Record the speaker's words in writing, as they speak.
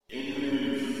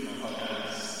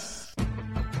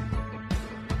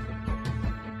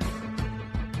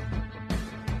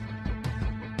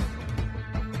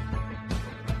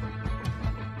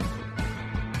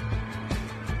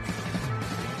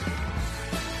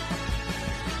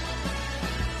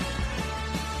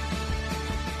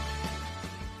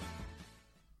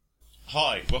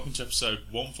Hi, welcome to episode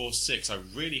 146. I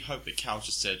really hope that Cal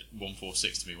just said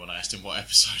 146 to me when I asked him what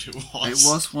episode it was. It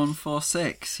was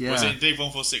 146, yeah. Was it indeed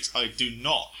 146? I do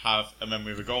not have a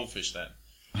memory of a goldfish then.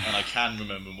 And I can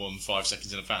remember more than 5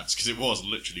 seconds in advance, because it was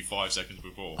literally 5 seconds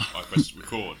before I pressed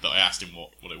record that I asked him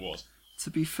what it was. To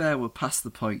be fair, we're past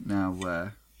the point now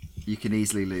where you can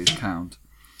easily lose count.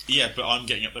 Yeah, but I'm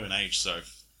getting up there in age, so...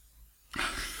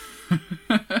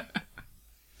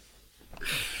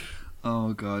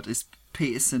 Oh god, is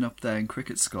Peterson up there in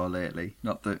cricket score lately?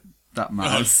 Not that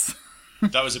matters.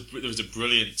 There was a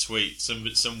brilliant tweet.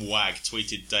 Some wag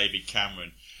tweeted David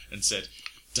Cameron and said,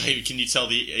 "David, can you tell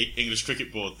the English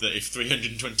Cricket Board that if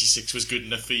 326 was good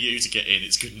enough for you to get in,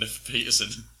 it's good enough for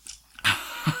Peterson?"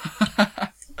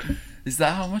 Is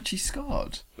that how much he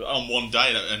scored? On one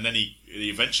day, and then he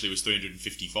eventually was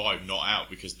 355, not out,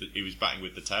 because he was batting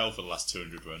with the tail for the last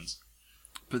 200 runs.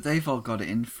 But they've all got it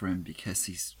in for him because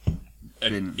he's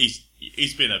been...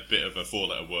 He's been a bit of a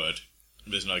four-letter word.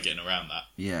 There's no getting around that.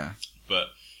 Yeah. But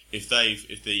if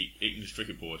the English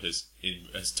Cricket Board has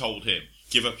told him,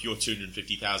 give up your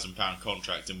 £250,000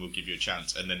 contract and we'll give you a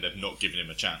chance, and then they've not given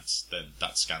him a chance, then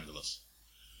that's scandalous.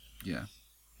 Yeah.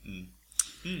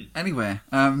 Mm. Anyway,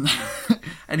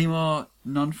 any more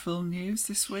non-film news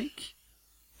this week?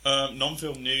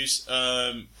 Non-film news,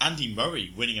 Andy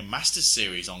Murray winning a Masters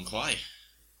series on clay.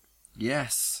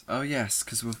 Yes. Oh, yes,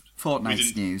 because we're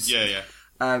Fortnite's news. Yeah.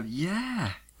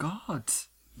 Yeah, God.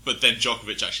 But then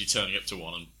Djokovic actually turning up to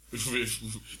one and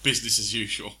business as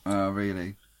usual. Oh,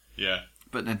 really? Yeah.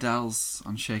 But Nadal's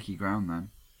on shaky ground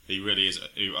then. He really is.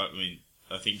 I mean,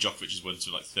 I think Djokovic has won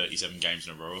to like 37 games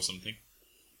in a row or something.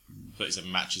 37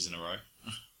 matches in a row.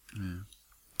 Yeah.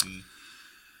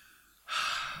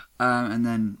 And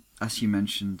then, as you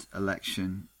mentioned,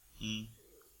 election,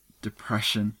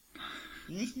 depression.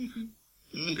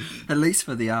 At least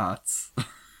for the arts.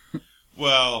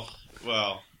 Well,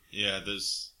 yeah. It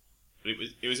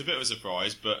was a bit of a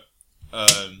surprise, but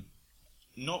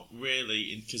not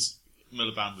really, because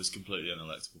Miliband was completely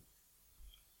unelectable.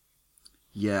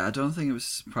 Yeah, I don't think it was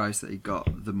a surprise that he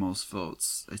got the most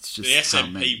votes. It's just the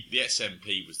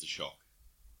SNP was the shock.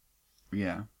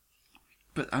 Yeah,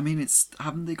 but I mean,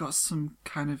 haven't they got some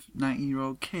kind of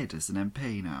 19-year-old kid as an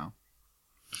MP now?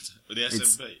 The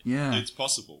SNP? Yeah. It's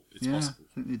possible. It's yeah, possible.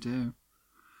 I think they do.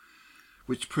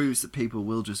 Which proves that people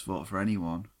will just vote for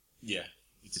anyone. Yeah,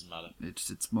 it doesn't matter.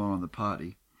 It's more on the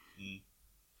party.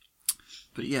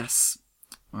 But yes,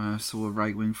 so we're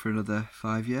right wing for another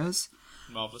 5 years.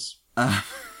 Marvellous. Well,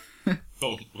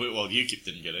 UKIP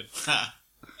didn't get in.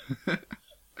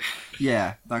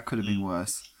 Yeah, that could have been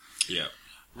worse. Yeah.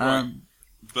 Right.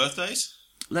 Birthdays?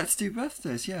 Let's do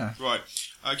birthdays, yeah. Right.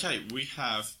 Okay, we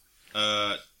have,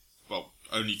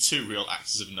 only two real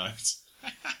actors of note.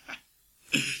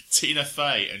 Tina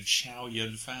Fey and Chow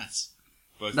Yun-fat.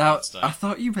 Both now, birthday. I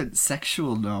thought you meant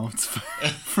sexual notes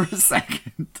for a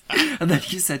second. And then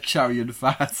you said Chow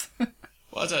Yun-fat.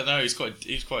 Well, I don't know. He's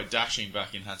quite dashing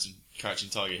back in Handsome Crouching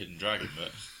Tiger, Hidden Dragon,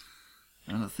 but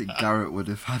I don't think Garrett would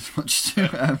have had much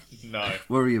to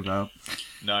worry about.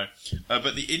 No.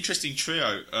 But the interesting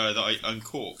trio that I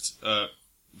uncorked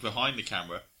behind the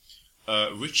camera,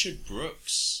 Richard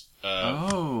Brooks.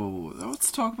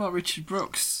 Let's talk about Richard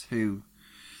Brooks, who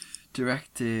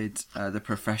directed The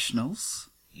Professionals.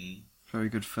 Very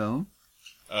good film.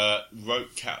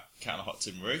 Wrote Cat on a Hot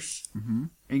Tin Roof. Mm-hmm.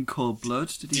 In Cold Blood.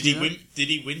 Did he win? Did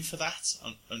he win for that?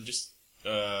 I'm just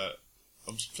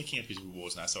flicking up his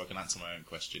awards now so I can answer my own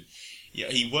question. Yeah,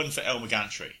 he won for Elmer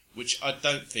Gantry, which I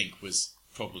don't think was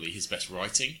probably his best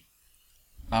writing.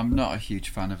 I'm not a huge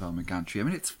fan of Elmer Gantry. I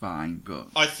mean, it's fine, but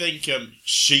I think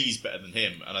she's better than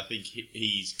him, and I think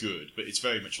he's good. But it's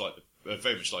very much like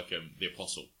the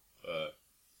Apostle.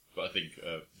 But I think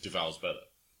Duvall's better.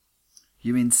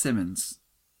 You mean Simmons?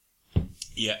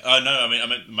 Yeah. No, I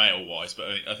meant male-wise, but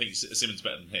I think Simmons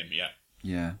better than him. Yeah.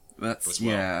 Yeah.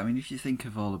 Yeah. I mean, if you think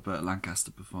of all the Burt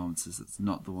Lancaster performances, it's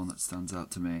not the one that stands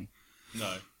out to me.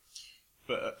 No.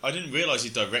 But I didn't realise he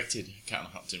directed Cat on a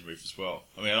Hot Tin Roof as well.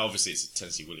 I mean, obviously it's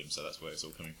Tennessee Williams, so that's where it's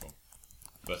all coming from.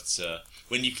 But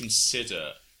when you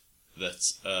consider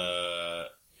that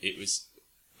it was...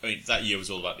 I mean, that year was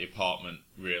all about The Apartment,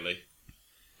 really.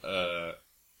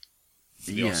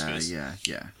 for the yeah, Oscars.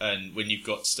 yeah. And when you've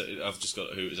got, I've just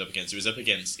got who it was up against. It was up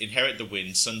against Inherit the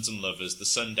Wind, Sons and Lovers, The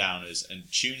Sundowners, and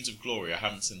Tunes of Glory. I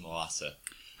haven't seen the latter.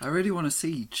 I really want to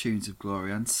see Tunes of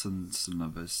Glory and Sons and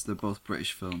Lovers. They're both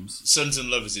British films. Sons and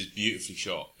Lovers is beautifully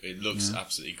shot. It looks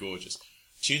absolutely gorgeous.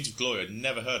 Tunes of Glory, I'd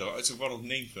never heard of. It's a Ronald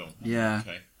Neame film. Yeah.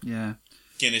 Okay. Yeah.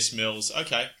 Guinness Mills.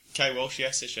 Okay. Kay Walsh.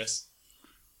 Yes.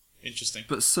 Interesting.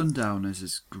 But Sundowners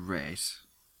is great.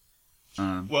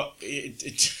 Well,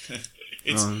 it's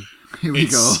Here we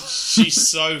go. She's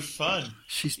so fun.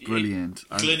 She's brilliant.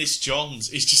 Glynis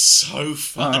Johns is just so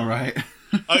fun. All right.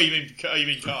 Oh, you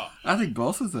mean Car? I think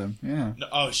both of them. Yeah. No,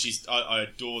 I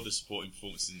adore the supporting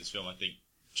performances in this film. I think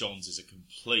Johns is a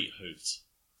complete hoot,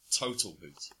 total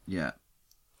hoot. Yeah.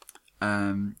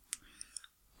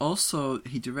 Also,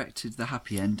 he directed The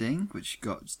Happy Ending, which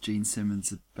got Gene Simmons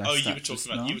the best. Oh, you actress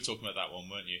were nod. talking about that one,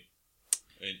 weren't you?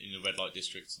 In the Red Light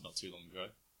District, not too long ago.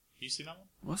 Have you seen that one?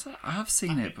 Was that? I have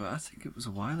seen it, but I think it was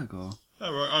a while ago.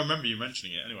 Oh, right. I remember you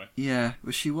mentioning it. Anyway. Yeah,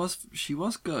 but she was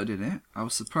good in it. I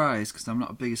was surprised because I'm not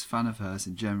the biggest fan of hers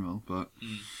in general. But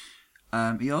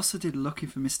he also did Looking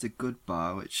for Mr.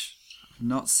 Goodbar, which I've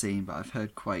not seen, but I've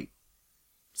heard quite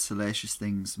salacious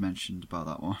things mentioned about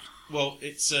that one. Well,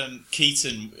 it's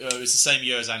Keaton. It's the same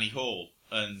year as Annie Hall,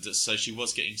 and so she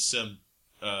was getting some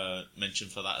mention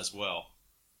for that as well.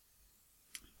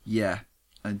 Yeah,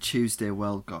 and Tuesday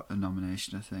Well got a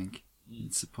nomination, I think, in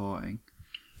supporting.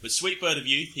 But Sweet Bird of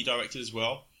Youth, he directed as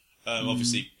well.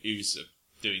 Obviously, he was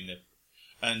doing the...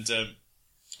 And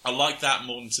I like that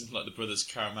more than something like The Brothers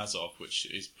Karamazov, which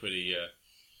is pretty...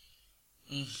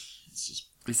 it's just...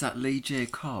 Is that Lee J.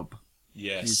 Cobb?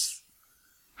 Yes. He's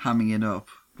hamming it up.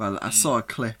 Well, I saw a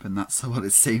clip and that's what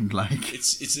it seemed like.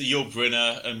 It's Yul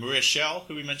Brynner and Maria Schell,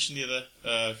 who we mentioned the other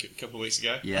couple of weeks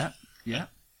ago. Yeah.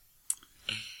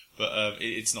 But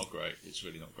it's not great. It's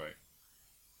really not great.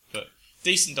 But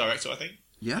decent director, I think.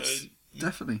 Yes,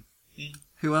 definitely.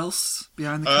 Who else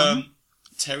behind the camera?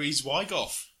 Terry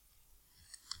Zwigoff.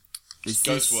 Is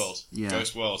Ghost this- World. Yeah.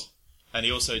 Ghost World. And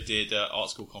he also did Art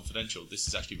School Confidential. This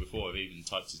is actually before I've even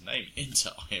typed his name into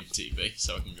IMDb,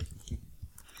 so I can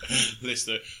list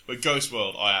it. But Ghost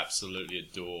World, I absolutely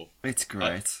adore. It's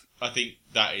great. I think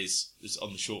that is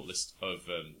on the short list of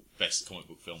best comic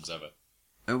book films ever.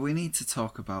 We need to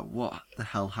talk about what the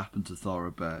hell happened to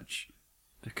Thora Birch.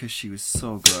 Because she was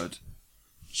so good.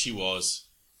 She was.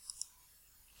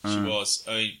 I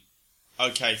mean,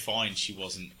 okay, fine, she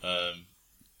wasn't... well,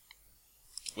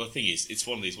 the thing is, it's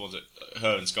one of these ones that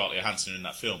her and Scarlett Johansson are in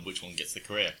that film, which one gets the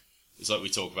career? It's like we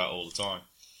talk about all the time.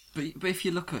 But if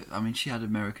you look at... I mean, she had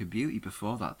American Beauty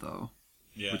before that, though.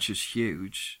 Yeah. Which was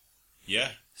huge.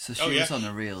 Yeah. So she was on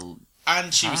a real...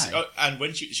 And she was, high. and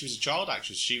when she was a child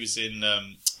actress, she was in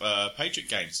Patriot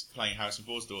Games playing Harrison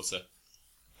Ford's daughter.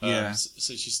 Yeah.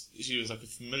 So she was like a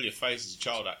familiar face as a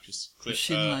child actress. Was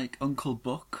she in, like, Uncle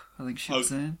Buck? I think she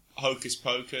was in. Hocus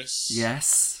Pocus.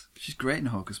 Yes. She's great in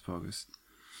Hocus Pocus.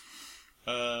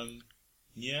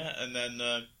 Yeah, and then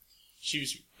she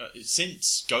was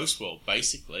since Ghost World.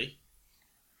 Basically,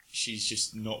 she's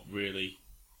just not really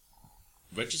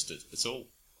registered at all.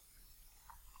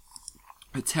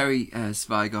 But Terry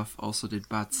Zwigoff also did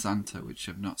Bad Santa, which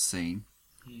I've not seen.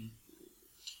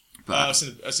 But I've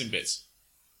seen bits.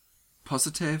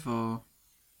 Positive or?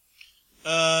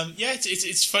 Yeah,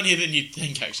 it's funnier than you'd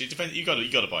think. Actually, it depends. You got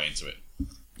to buy into it.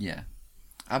 Yeah,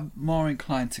 I'm more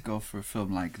inclined to go for a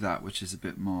film like that, which is a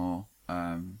bit more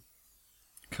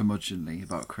curmudgeonly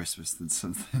about Christmas than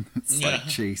something that's like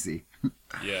cheesy.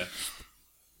 Yeah.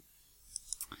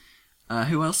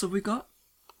 Who else have we got?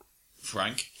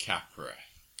 Frank Capra.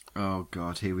 Oh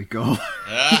God, here we go.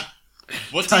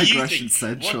 What do you Digression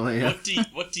think? central here.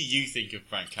 What do you think of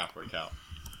Frank Capra, Cal?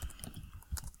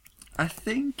 I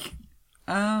think,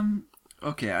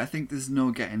 okay, I think there's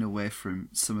no getting away from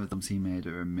some of them he made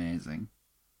are amazing.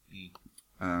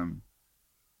 It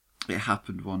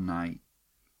Happened One Night.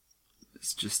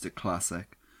 It's just a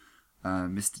classic.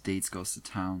 Mr. Deeds Goes to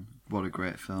Town. What a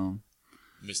great film.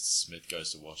 Mr. Smith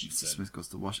Goes to Washington. Mr. Smith Goes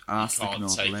to Washington. Arsenic and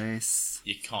Old Lace.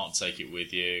 You can't take it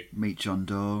with you. Meet John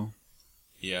Doe.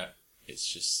 Yeah, it's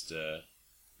just...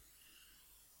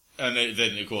 And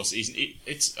then, of course, I think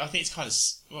it's kind of...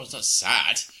 Well, it's not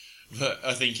sad, but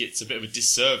I think it's a bit of a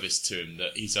disservice to him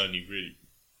that he's only really...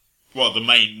 Well, the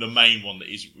main one that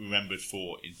he's remembered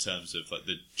for in terms of like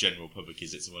the general public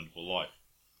is It's a Wonderful Life.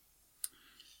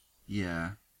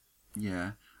 Yeah.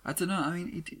 I don't know. I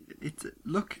mean, it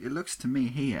looks to me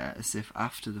here as if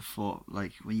after the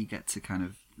like when you get to kind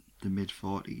of the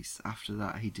mid-40s, after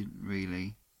that he didn't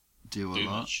really do a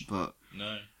lot. Much. But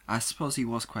No. I suppose he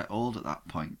was quite old at that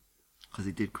point because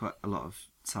he did quite a lot of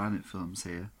silent films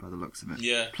here, by the looks of it.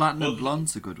 Yeah. Platinum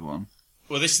Blonde's a good one.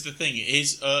 Well, this is the thing.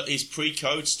 His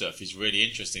pre-code stuff is really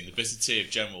interesting. The Visitor of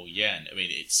General Yen. I mean,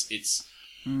 it's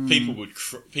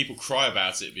people cry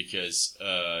about it because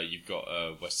you've got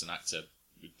a Western actor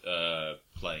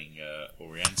playing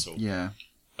Oriental. Yeah.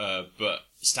 But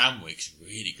Stanwyck's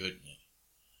really good, man.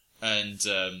 And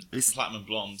Platinum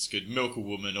Blonde's good. Miracle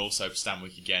Woman also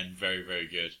Stanwyck again, very very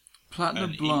good.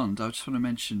 Platinum Blonde. I just want to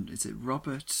mention, is it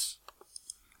Robert?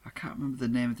 I can't remember the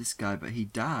name of this guy, but he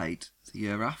died the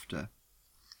year after.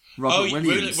 Robert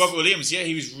Williams. Robert Williams, yeah,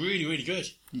 he was really, really good.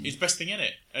 He's the best thing in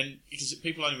it. And because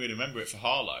people only really remember it for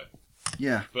Harlow.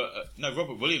 Yeah. But, no,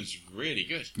 Robert Williams was really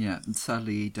good. Yeah, and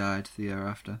sadly he died the year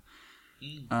after.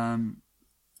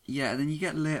 Yeah, and then you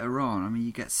get later on, I mean,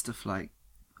 you get stuff like,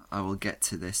 I will get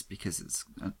to this because it's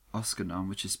an Oscar nom,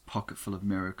 which is Pocket Full of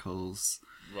Miracles.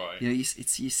 Right. You know, you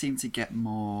seem to get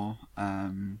more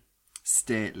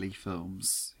stately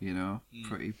films, you know,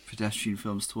 pretty pedestrian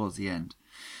films towards the end.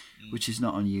 Which is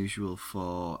not unusual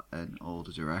for an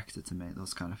older director to make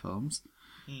those kind of films.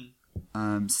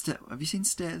 Have you seen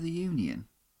State of the Union?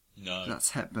 No. That's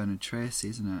Hepburn and Tracy,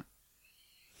 isn't it?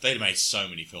 They'd made so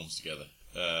many films together.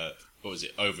 What was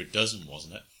it? Over a dozen,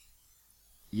 wasn't it?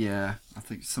 Yeah, I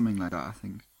think something like that, I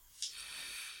think.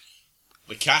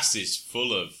 The cast is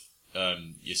full of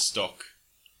your stock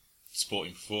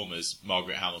sporting performers.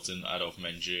 Margaret Hamilton, Adolphe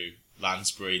Menjou,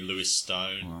 Lansbury, Lewis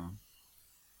Stone. Wow.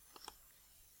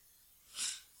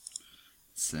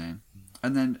 Insane.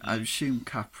 And then I assume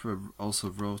Capra also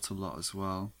wrote a lot as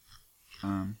well.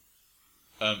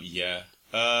 Yeah.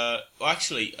 Well,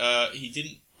 actually, he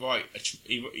didn't write.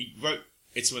 He wrote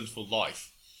It's a Wonderful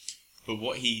Life, but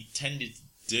what he tended to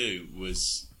do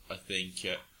was, I think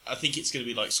it's going to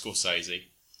be like Scorsese,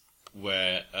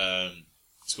 where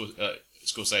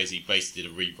Scorsese basically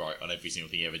did a rewrite on every single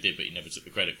thing he ever did, but he never took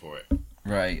the credit for it.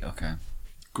 Right. Okay.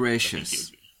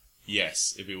 Gracious.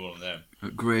 Yes, it'd be one of them. A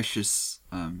gracious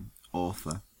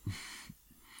author.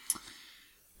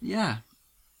 Yeah.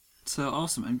 So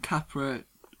awesome. And Capra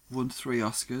won 3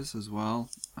 Oscars as well,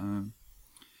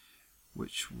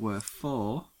 which were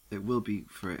for... It will be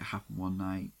for It Happened One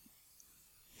Night.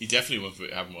 He definitely won for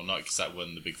It Happened One Night because that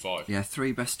won the Big Five. Yeah,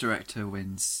 3 Best Director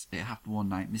wins. It Happened One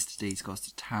Night. Mr. Deeds Goes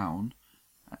to Town.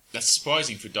 That's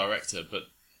surprising for director, but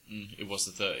it was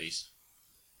the 30s.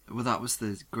 Well, that was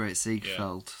the Great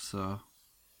Ziegfeld, so...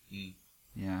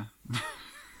 Yeah.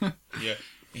 Yeah.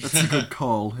 That's a good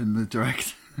call in the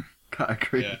direct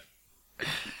category. Yeah.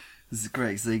 This is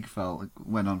Great Ziegfeld.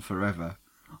 Went on forever.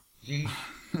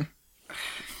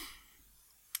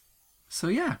 So,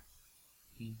 yeah.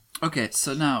 Okay,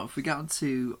 so now, if we get on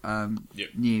to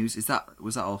news, was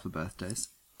that all for birthdays?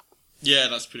 Yeah,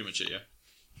 that's pretty much it, yeah.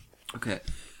 Okay.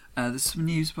 There's some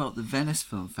news about the Venice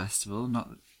Film Festival, not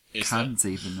that Cannes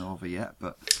even over yet,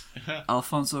 but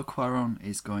Alfonso Cuarón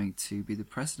is going to be the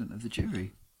president of the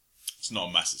jury. It's not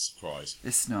a massive surprise.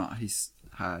 It's not. He's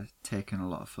taken a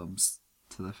lot of films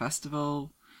to the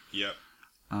festival. Yeah.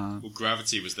 Well,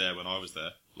 Gravity was there when I was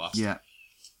there last. Yeah.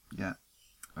 Yeah.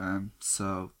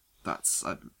 So that's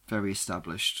a very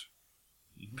established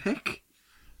pick.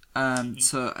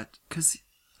 So, because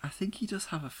I think he does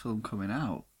have a film coming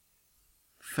out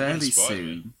fairly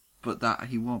soon, but that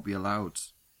he won't be allowed.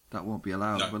 That won't be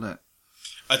allowed, will it?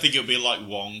 I think it'll be like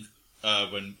Wong.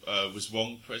 When was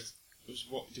Wong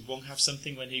did Wong have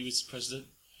something when he was president?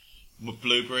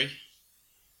 Blueberry,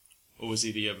 or was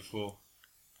he the year before?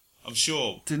 I'm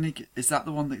sure. Didn't he? Is that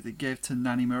the one that they gave to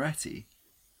Nanni Moretti?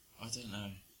 I don't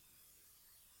know.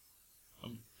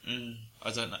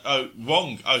 I don't know. Oh,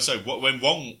 Wong. Oh, so when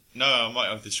Wong? No, I might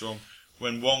have this wrong.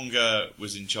 When Wong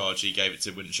was in charge, he gave it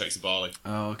to Winston Shakespeare Barley.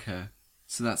 Oh, okay.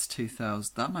 So that's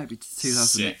 2000. That might be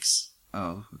 2006.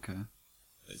 Oh, okay.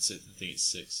 I think it's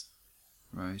 6.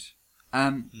 Right.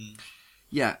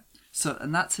 Yeah. So,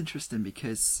 and that's interesting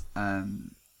because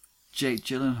Jake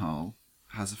Gyllenhaal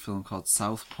has a film called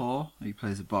Southpaw. He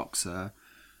plays a boxer,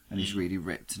 and he's really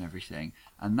ripped and everything.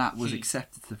 And that was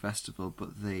accepted to the festival,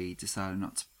 but they decided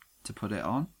not to put it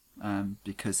on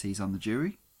because he's on the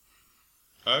jury.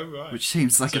 Oh, right. Which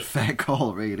seems like a fair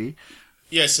call, really.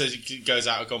 Yeah, so it goes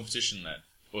out of competition then?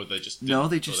 Or they just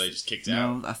kicked it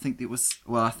out? No, I think it was...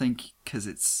 Well, I think because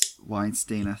it's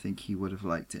Weinstein, I think he would have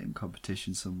liked it in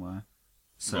competition somewhere.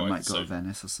 So it might go to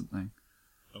Venice or something.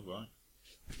 Oh,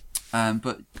 right.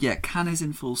 But yeah, Cannes is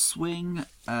in full swing.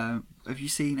 Have you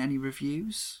seen any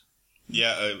reviews?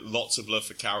 Yeah, lots of love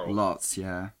for Carol. Lots,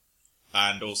 yeah.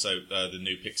 And also the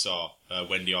new Pixar,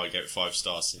 Wendy I gave it 5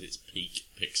 stars, said it's peak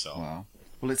Pixar. Wow.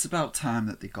 Well, it's about time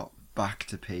that they got back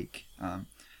to peak.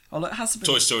 Although it hasn't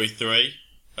been... Toy Story 3,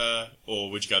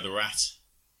 or would you go The Rat?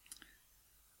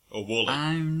 Or Wall-E.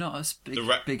 I'm not as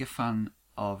The big a fan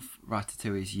of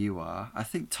Ratatouille as you are. I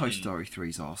think Toy Story 3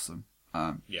 is awesome.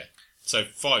 Yeah. So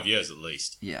 5 years at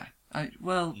least. Yeah.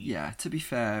 Yeah, to be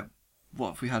fair, what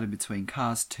have we had in between?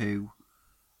 Cars 2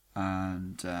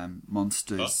 and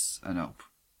Monsters and Up.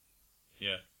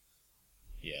 Yeah.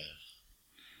 Yeah.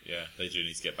 Yeah, they do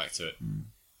need to get back to it.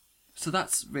 So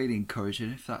that's really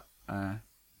encouraging if that...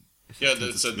 Yeah,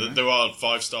 there are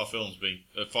 5-star films being...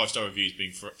 5-star reviews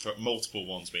being... multiple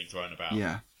ones being thrown about.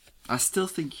 Yeah. I still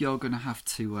think you're going to have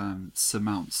to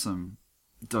surmount some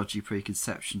dodgy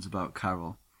preconceptions about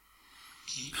Carol.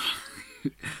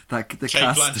 The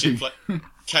casting.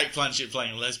 Kate Blanchett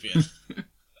playing a lesbian.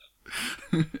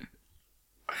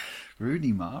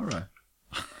 Rooney Mara.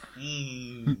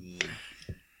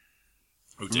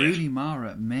 Oh dear. Rooney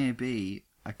Mara may be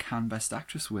a Cannes Best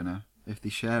Actress winner if they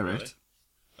share it.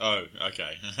 Oh,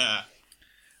 okay.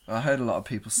 I heard a lot of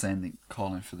people saying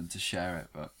calling for them to share it,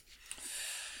 but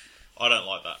I don't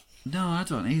like that. no, I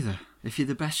don't either. If you're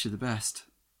the best, you're the best.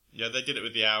 Yeah, they did it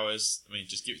with The Hours. I mean,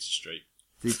 just give it to Streep.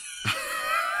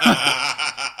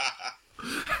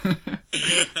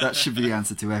 That should be the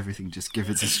answer to everything. Just give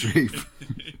it to Streep.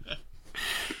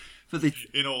 But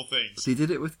in all things. They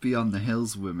did it with Beyond the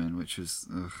Hills Women, which was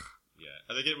ugh. Yeah,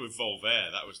 and they did it with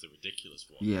Voltaire. That was the ridiculous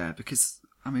one. Yeah, because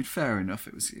I mean, fair enough,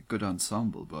 it was a good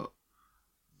ensemble, but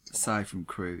aside from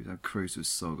Cruise, Cruise was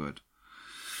so good.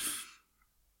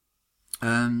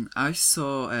 I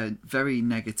saw very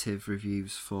negative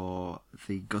reviews for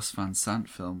the Gus Van Sant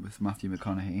film with Matthew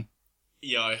McConaughey.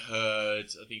 Yeah, I heard.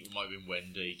 I think it might have been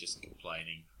Wendy just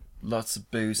complaining. Lots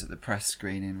of booze at the press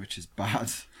screening, which is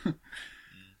bad.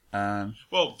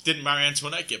 Well, didn't Marie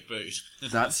Antoinette get booed?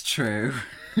 That's true.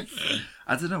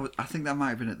 I don't know. I think that might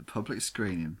have been at the public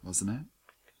screening, wasn't it?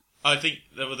 I think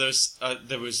there was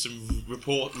some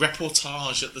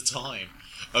reportage at the time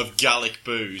of Gallic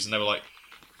booze, and they were like,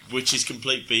 which is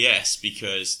complete BS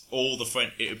because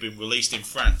it had been released in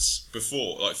France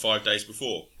before, like 5 days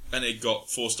before, and it got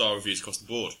 4-star reviews across the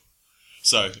board.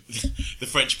 So the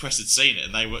French press had seen it,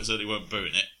 and they certainly weren't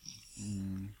booing it.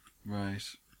 Right.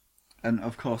 And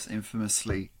of course,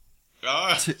 infamously,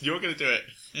 you're going to do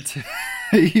it.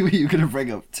 you were going to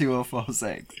bring up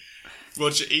 2046.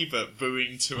 Roger Ebert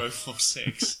booing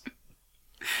 2046.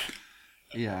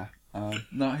 Yeah,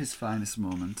 not his finest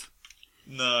moment.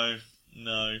 No.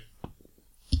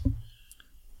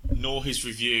 Nor his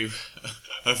review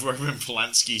of Roman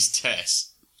Polanski's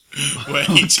Tess, where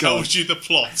he told you the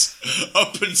plot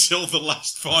up until the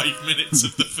last 5 minutes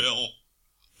of the film.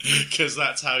 Because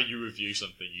that's how you review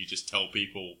something. You just tell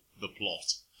people the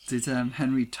plot. Did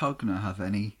Henry Togner have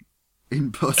any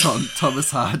input on Thomas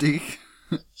Hardy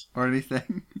or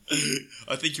anything?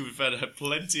 I think you would better have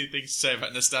plenty of things to say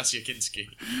about Nastasia Kinski.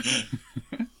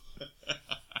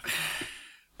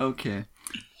 Okay.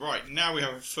 Right, now we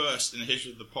have a first in the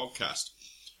history of the podcast.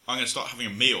 I'm going to start having a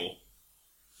meal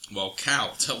while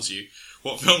Cal tells you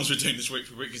what films we're doing this week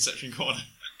for Preconception Corner.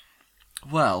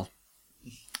 Well,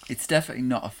 it's definitely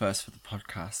not a first for the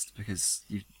podcast because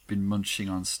you've been munching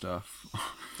on stuff.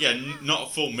 Yeah, not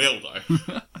a full meal though.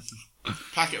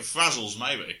 Packet of Frazzles,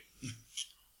 maybe.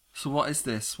 So what is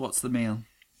this? What's the meal?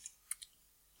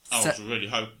 I was really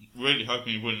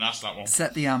hoping you wouldn't ask that one.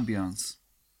 Set the ambience.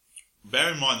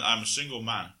 Bear in mind that I'm a single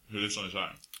man who lives on his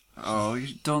own. Oh,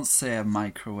 you don't say a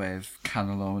microwave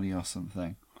cannelloni or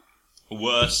something. Or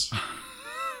worse.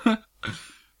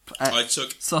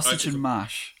 Sausage and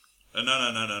mash. No.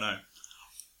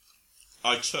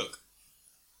 I took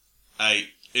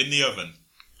in the oven,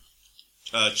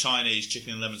 Chinese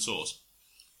chicken and lemon sauce.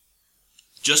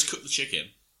 Just cooked the chicken,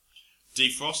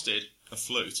 defrosted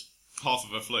half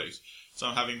of a flute. So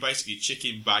I'm having basically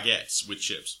chicken baguettes with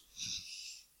chips.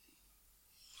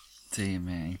 Dear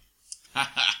me.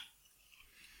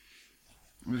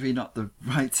 Maybe not the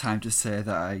right time to say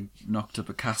that I knocked up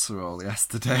a casserole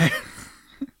yesterday.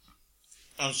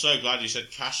 I'm so glad you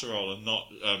said casserole and not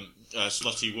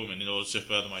slutty woman in order to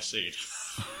further my seed.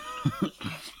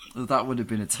 Well, that would have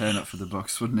been a turn up for the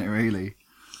books, wouldn't it, really?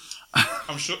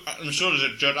 I'm sure there's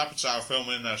a Judd Apatow film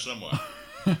in there somewhere.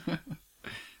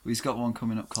 He's got one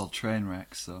coming up called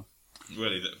Trainwreck, so...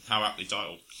 Really, how aptly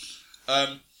titled.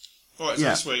 Alright, so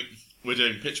this week we're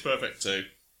doing Pitch Perfect 2,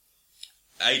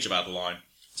 Age of Adeline,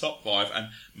 Top 5, and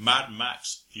Mad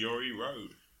Max Fury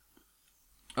Road.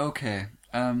 Okay,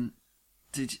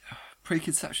 did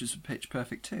preconceptions for Pitch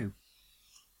Perfect 2?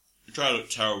 The trailer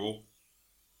looked terrible.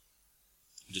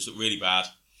 It just looked really bad.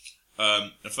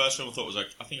 The first film I thought was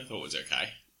okay.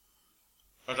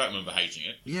 I don't remember hating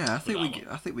it. Yeah, I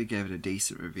think we gave it a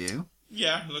decent review.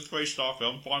 Yeah, it looked a 3-star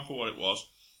film, fine for what it was.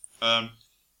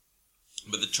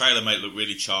 But the trailer made it look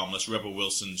really charmless. Rebel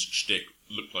Wilson's shtick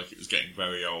looked like it was getting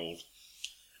very old.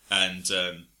 And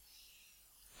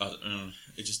I don't know,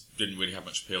 it just didn't really have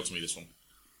much appeal to me, this one.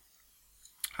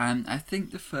 And I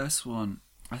think the first one,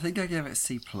 I think I gave it a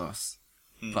C+,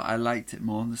 but I liked it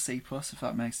more than the C+, if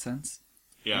that makes sense.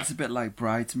 Yeah. It's a bit like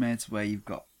Bridesmaids, where you've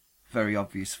got very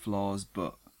obvious flaws,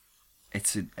 but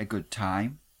it's a good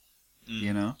time,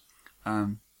 you know?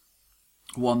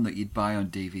 One that you'd buy on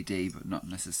DVD, but not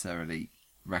necessarily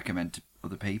recommend to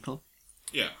other people.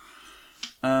 Yeah.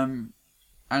 And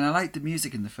I liked the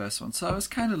music in the first one, so I was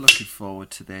kind of looking forward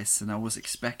to this, and I was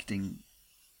expecting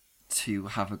to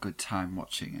have a good time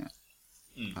watching it.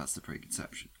 That's the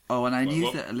preconception. Oh, and I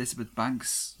knew that Elizabeth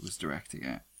Banks was directing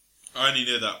it. I only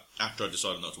knew that after I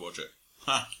decided not to watch it.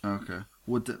 Ha! Okay.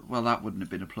 Well, that wouldn't have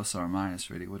been a plus or a minus,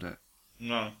 really, would it?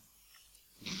 No.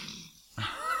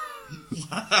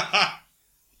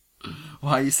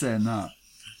 Why are you saying that?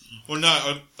 Well,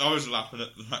 no, I was laughing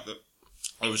at the fact that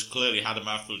I was clearly had a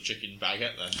mouthful of chicken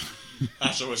baguette then.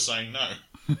 That's what I was saying no.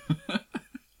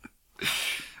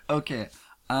 Okay.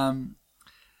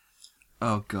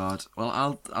 Oh God.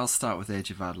 Well, I'll start with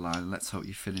Age of Adeline. Let's hope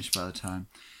you finish by the time.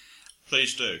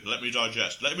 Please do. Let me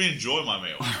digest. Let me enjoy my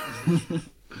meal.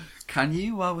 Can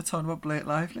you, while we're talking about Blake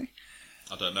Lively?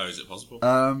 I don't know. Is it possible?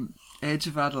 Age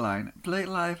of Adeline. Blake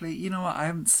Lively, you know what? I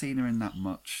haven't seen her in that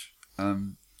much.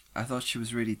 I thought she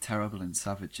was really terrible in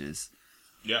Savages.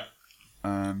 Yeah.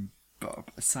 But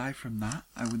aside from that,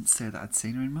 I wouldn't say that I'd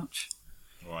seen her in much.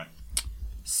 Right.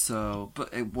 So,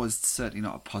 but it was certainly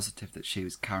not a positive that she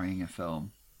was carrying a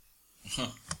film.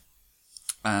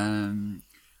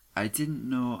 I didn't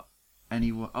know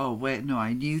anyone. Oh wait, no,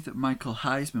 I knew that Michael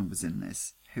Heisman was in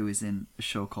this, who is in a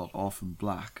show called Orphan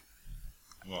Black,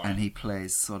 Right. and he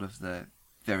plays sort of the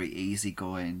very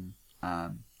easygoing,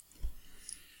 guy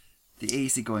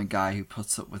who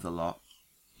puts up with a lot.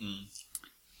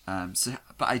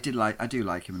 But I do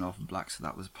like him in Orphan Black, so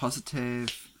that was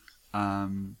positive.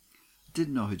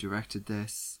 Didn't know who directed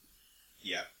this.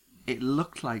 Yeah. It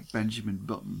looked like Benjamin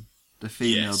Button, the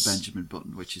female Yes. Benjamin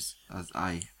Button, which is, as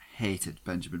I hated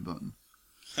Benjamin Button.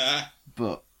 Ha!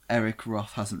 But Eric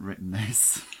Roth hasn't written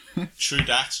this, True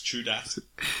dat. True dat.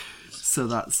 so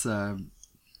that's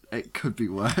it could be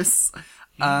worse.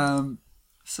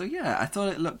 So yeah, I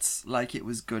thought it looked like it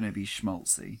was going to be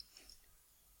schmaltzy.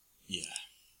 Yeah.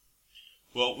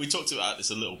 Well, we talked about this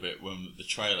a little bit when the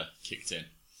trailer kicked in.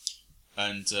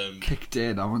 And Kicked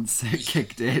in, I wouldn't say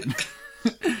kicked in.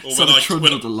 or Sort of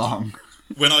trundled along.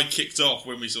 when I kicked off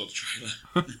when we saw the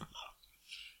trailer.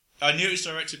 I knew it was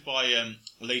directed by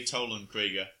Lee Toland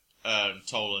Krieger.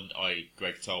 Toland,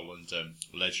 Greg Toland,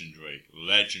 legendary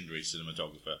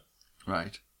cinematographer.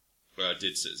 Right.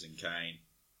 Did Citizen Kane.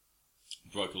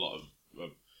 Broke a lot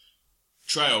of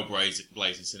trailblazing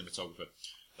cinematographer.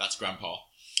 That's Grandpa.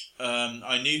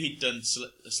 I knew he'd done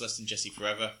Celeste and Jesse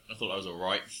Forever. I thought that was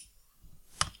alright.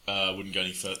 Wouldn't go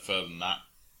any further than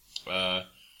that.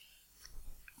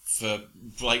 For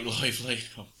Blake Lively,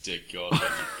 oh dear God,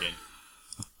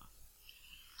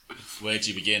 where do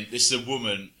you begin? This is a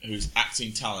woman whose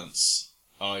acting talents,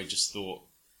 I just thought,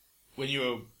 when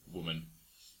you're a woman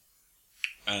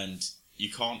and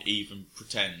you can't even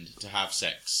pretend to have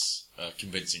sex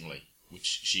convincingly, which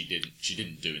she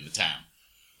didn't do in The Town.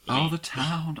 The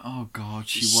Town. Oh God,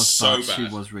 she was so bad. She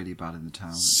bad. was really bad in The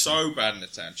Town. So bad in The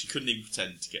Town. She couldn't even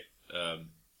pretend to get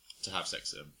to have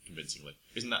sex convincingly.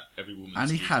 Isn't that every woman's And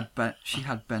duty? she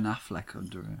had Ben Affleck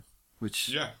under her,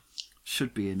 which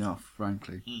should be enough,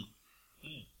 frankly.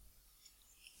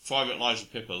 Private Lives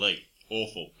of Pippa Lee,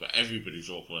 awful, but everybody's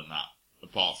awful in that,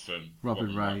 apart from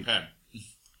Robin Wright. Penn.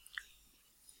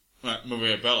 Right,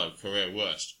 Maria Bello, career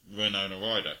worst. Winona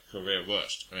Ryder, career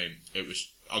worst. I mean, it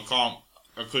was.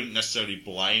 I couldn't necessarily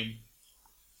blame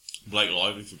Blake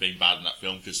Lively for being bad in that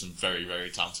film because some very, very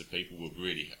talented people were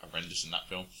really horrendous in that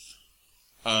film.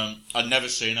 I'd never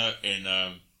seen her in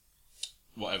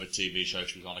whatever TV show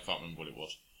she was on. I can't remember what it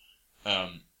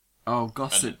was.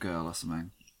 Gossip Girl or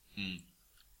something.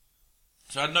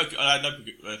 So I had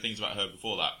no things about her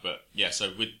before that, but yeah.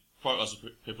 So with Private Lives of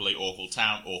Pippa Lee, awful.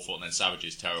 Town, awful, and then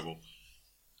Savages, terrible.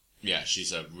 Yeah,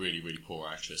 she's a really, really poor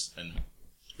actress, and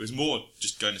it was more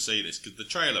just going to see this because the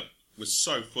trailer was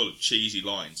so full of cheesy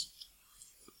lines.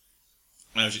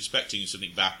 And I was expecting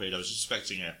something vapid. I was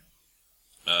expecting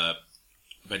a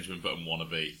Benjamin Button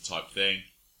wannabe type thing.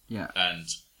 Yeah. And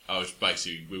I was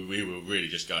basically, we were really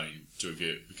just going to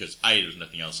review it because A, there was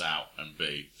nothing else out, and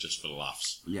B, just for the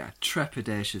laughs. Yeah,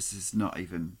 Trepidatious is not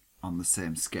even on the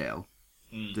same scale.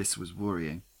 This was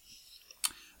worrying.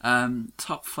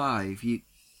 Top 5, you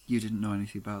didn't know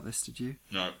anything about this, did you?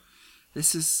 No.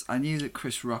 I knew that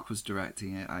Chris Rock was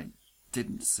directing it. I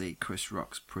didn't see Chris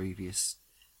Rock's previous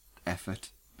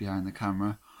effort behind the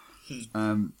camera.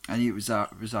 I knew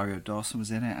Rosario Dawson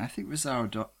was in it. I think Rosario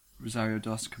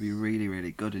Dawson could be really,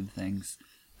 really good in things.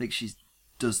 I think she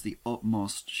does the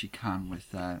utmost she can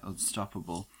with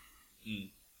Unstoppable.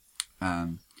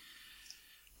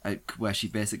 Where she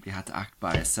basically had to act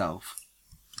by herself.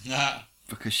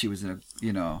 Because she was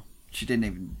she didn't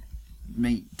even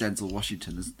meet Denzel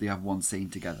Washington. They have one scene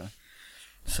together.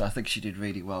 So I think she did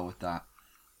really well with that.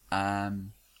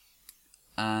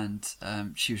 And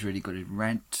she was really good in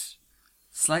Rent.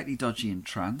 Slightly dodgy in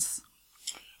Trance.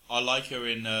 I like her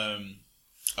in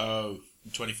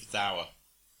 25th Hour.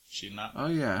 Is she in that? Oh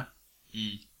yeah.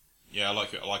 Yeah, I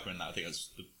like her. I like her in that. I think that's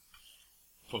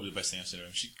probably the best thing I've seen her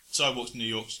in. Sidewalks in New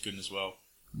York is good as well.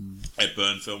 Ed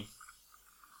Byrne film.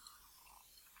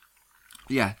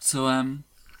 Yeah. So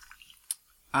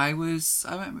I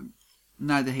went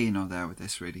neither here nor there with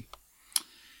this really.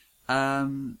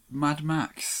 Mad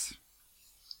Max.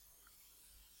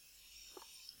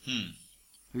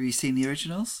 Have you seen the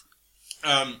originals?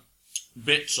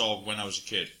 Bits of when I was a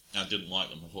kid. I didn't like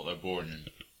them. I thought they were boring and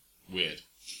weird.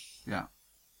 Yeah.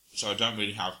 So I don't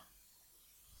really have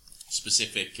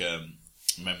specific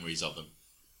memories of them.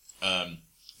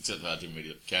 Except that I didn't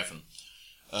really care for them.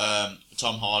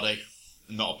 Tom Hardy,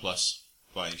 not a plus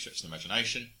by any stretch of the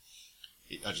imagination.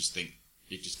 I just think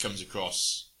it just comes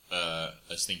across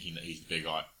as thinking that he's the big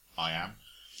I am.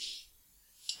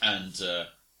 And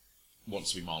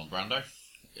wants to be Marlon Brando.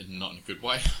 Not in a good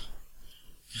way.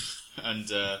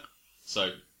 And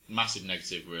so, massive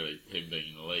negative, really, him being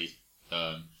in the lead.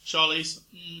 Charlize,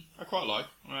 I quite like.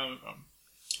 I've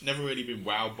never really been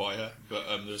wowed by her, but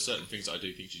there are certain things that I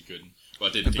do think she's good in. But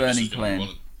I didn't think Burning this was going to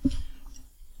Plane. be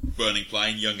one of Burning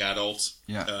Plane, young adult.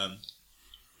 Yeah.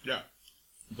 Yeah.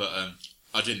 But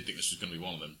I didn't think this was going to be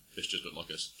one of them. This just looked like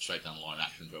a straight down the line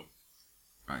action film.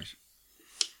 Right.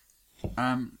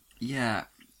 Yeah.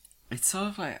 It's sort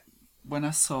of like when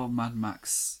I saw Mad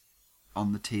Max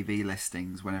on the TV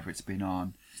listings whenever it's been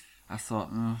on, I thought,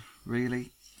 oh,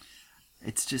 really?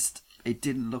 It's just, it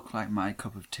didn't look like my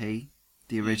cup of tea,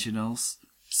 the originals.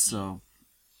 So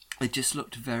it just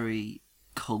looked very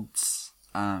cults,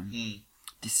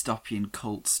 dystopian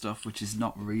cult stuff, which is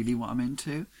not really what I'm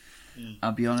into.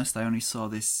 I'll be honest, I only saw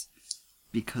this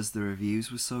because the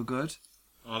reviews were so good.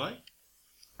 Are they?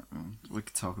 We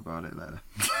could talk about it later.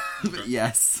 But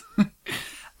yes.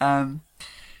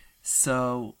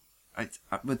 So,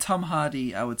 with Tom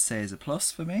Hardy, I would say is a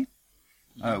plus for me.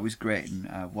 It was great in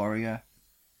Warrior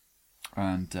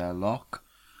and Locke.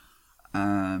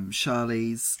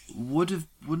 Charlize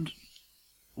wouldn't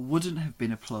have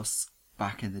been a plus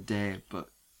back in the day, but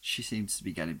she seems to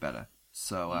be getting better.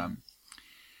 So,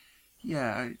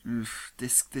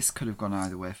 this could have gone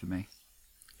either way for me.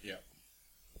 Yeah.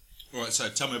 Right, so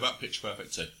tell me about Pitch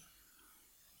Perfect 2.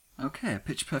 Okay,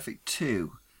 Pitch Perfect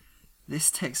 2. This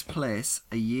takes place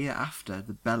a year after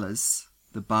the Bellas,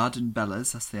 the Barden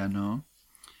Bellas as they are known,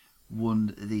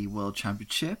 won the World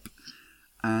Championship,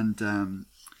 and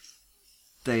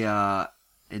they are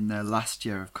in their last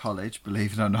year of college,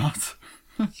 believe it or not.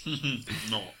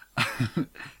 Not.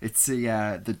 It's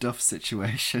the Duff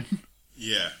situation.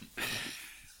 Yeah.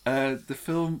 The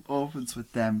film opens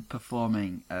with them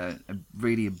performing a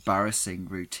really embarrassing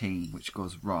routine which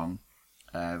goes wrong,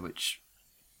 which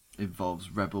involves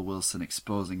Rebel Wilson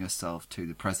exposing herself to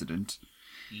the president,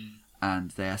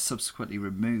 and they are subsequently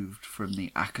removed from the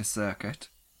ACCA circuit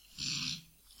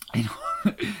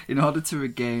in order to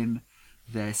regain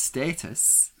their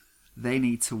status. They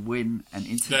need to win an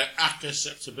Their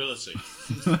acceptability.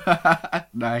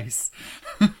 Nice.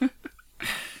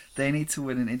 They need to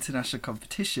win an international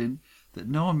competition that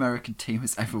no American team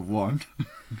has ever won.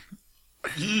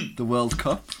 The World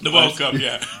Cup. The World Cup,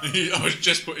 yeah. I was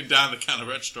just putting down the can of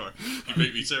Red Stripe. You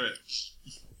beat me to it.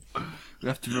 We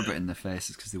have to rub it in their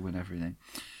faces because they win everything.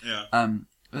 Yeah.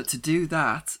 But to do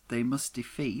that, they must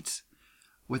defeat,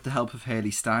 with the help of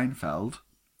Haley Steinfeld,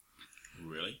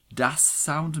 Really? Das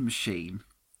Sound Machine,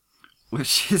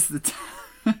 which is the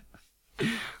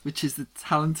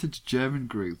talented German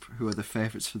group who are the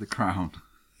favourites for the crown.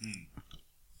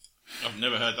 I've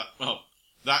never heard that. Well,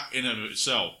 that in and of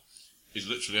itself is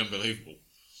literally unbelievable.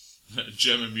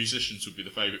 German musicians would be the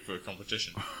favourite for a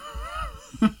competition.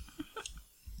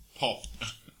 Pop.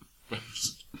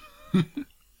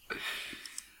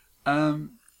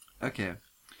 Okay.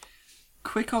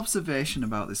 Quick observation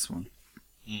about this one.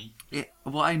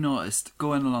 What I noticed,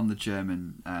 going along the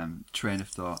German train of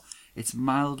thought, it's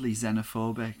mildly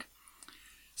xenophobic.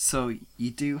 So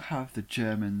you do have the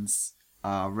Germans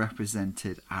are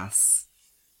represented as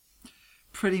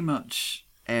pretty much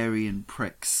Aryan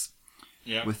pricks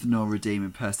with no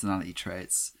redeeming personality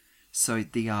traits. So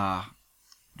they are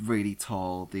really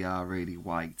tall, they are really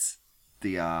white,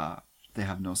 they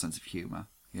have no sense of humour,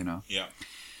 you know? Yeah.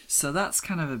 So that's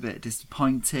kind of a bit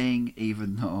disappointing,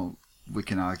 even though we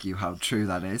can argue how true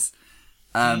that is.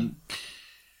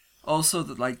 Also,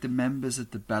 that like the members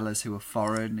of the Bellas who are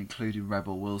foreign, including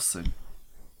Rebel Wilson,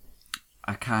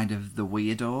 are kind of the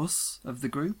weirdos of the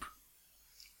group.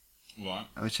 Right.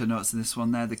 Which I noticed in this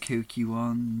one. They're the kooky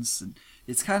ones, and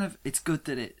it's good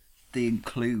that they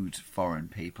include foreign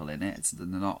people in it. They're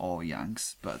not all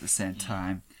Yanks, but at the same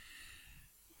time,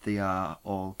 they are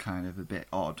all kind of a bit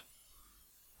odd.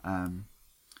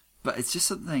 But it's just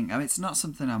something. I mean, it's not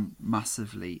something I'm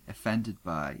massively offended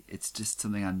by. It's just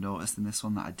something I noticed in this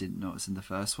one that I didn't notice in the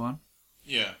first one.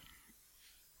 Yeah.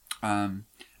 And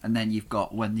then you've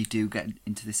got, when they do get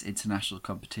into this international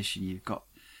competition, you've got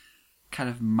kind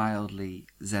of mildly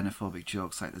xenophobic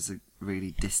jokes. Like there's a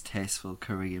really distasteful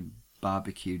Korean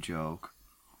barbecue joke,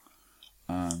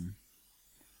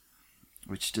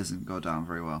 which doesn't go down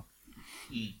very well.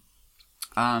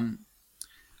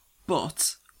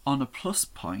 But on a plus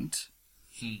point,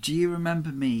 do you remember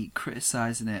me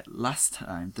criticising it last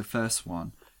time, the first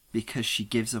one, because she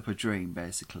gives up her dream,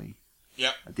 basically?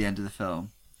 Yeah. At the end of the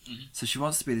film. Mm-hmm. So she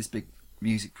wants to be this big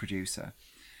music producer,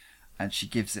 and she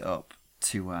gives it up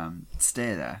to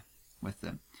stay there with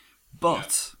them.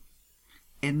 But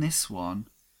in this one,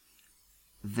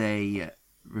 they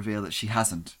reveal that she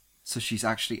hasn't. So she's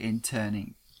actually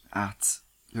interning at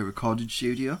the recording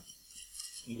studio.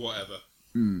 Whatever.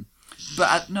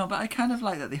 But I kind of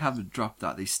like that they haven't dropped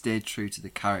that. They stayed true to the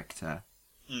character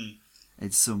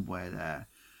in some way there.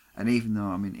 And even though,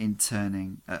 I mean,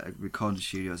 interning at a recording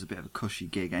studio is a bit of a cushy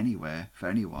gig anyway for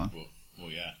anyone.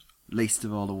 Well, yeah. Least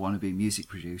of all a wannabe music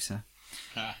producer.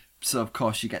 So, of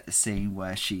course, you get the scene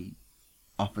where she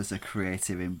offers a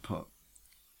creative input.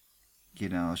 You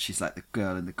know, she's like the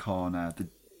girl in the corner, the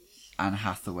Anne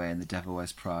Hathaway in The Devil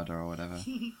Wears Prada or whatever.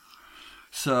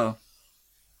 So,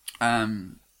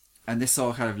 and this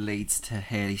all kind of leads to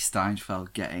Haley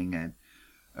Steinfeld getting an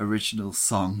original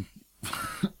song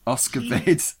Oscar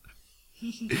bid.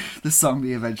 The song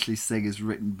they eventually sing is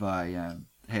written by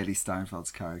Haley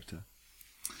Steinfeld's character.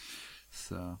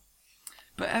 So,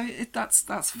 but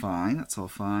that's fine. That's all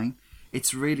fine.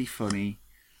 It's really funny.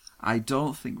 I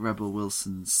don't think Rebel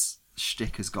Wilson's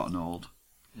shtick has gotten old.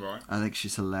 Right. I think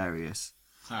she's hilarious.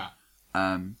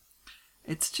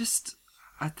 It's just,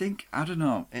 I don't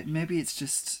know. Maybe it's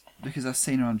just because I've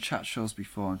seen her on chat shows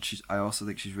before, and I also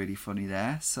think she's really funny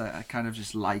there. So I kind of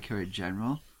just like her in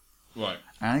general. Right.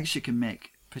 And I think she can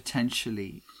make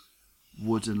potentially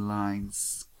wooden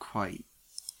lines quite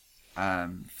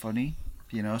funny.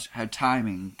 You know, her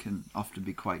timing can often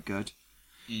be quite good.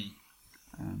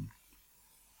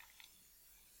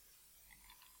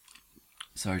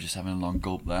 Sorry, just having a long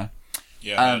gulp there.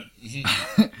 Yeah.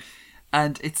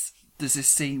 And there's this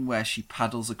scene where she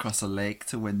paddles across a lake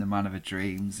to win the man of her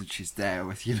dreams, and she's there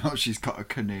with, you know, she's got a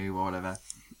canoe or whatever,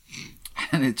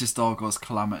 and it just all goes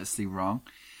calamitously wrong.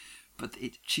 But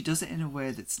she does it in a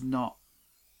way that's not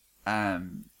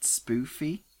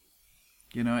spoofy.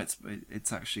 You know,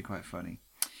 it's actually quite funny.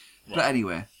 Right. But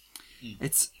anyway,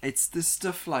 it's there's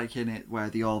stuff like in it where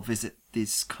they all visit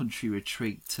this country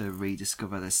retreat to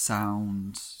rediscover their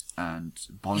sound and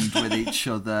bond with each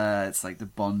other. It's like the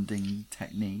bonding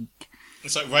technique.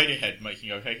 It's like Radiohead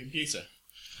making OK Computer.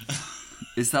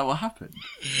 Is that what happened?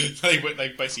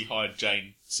 They basically hired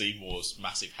Jane Seymour's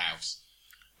massive house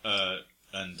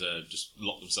and just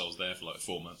locked themselves there for like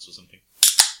 4 months or something.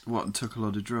 What, and took a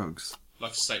lot of drugs?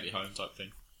 Like a stately home type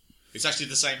thing. It's actually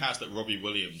the same house that Robbie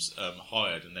Williams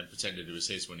hired and then pretended it was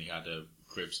his when he had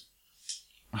cribs.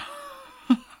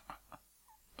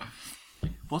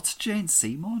 What's Jane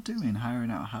Seymour doing hiring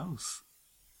out a house?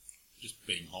 Just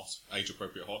being hot.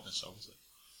 Age-appropriate hotness, obviously.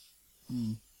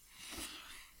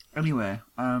 Anyway,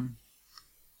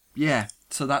 yeah,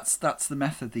 so that's the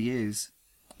method they use.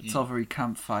 It's all very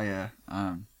campfire,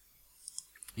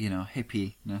 you know,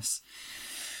 hippie-ness.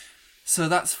 So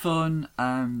that's fun.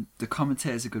 The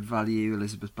commentators are good value.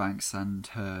 Elizabeth Banks and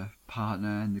her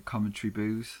partner in the commentary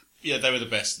booth. Yeah, they were the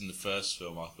best in the first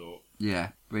film, I thought.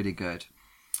 Yeah, really good.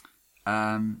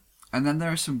 And then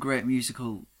there are some great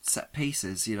musical set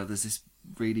pieces. You know, there's this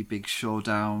really big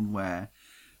showdown where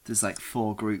there's like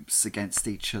 4 groups against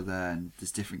each other, and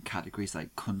there's different categories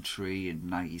like country and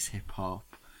 90s hip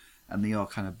hop, and they all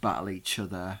kind of battle each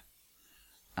other.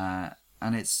 And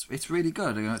it's really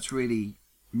good. You know, it's really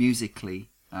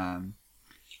musically,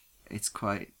 it's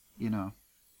quite, you know,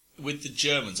 with the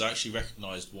Germans, I actually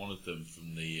recognised one of them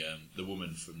from the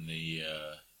woman from the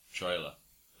trailer.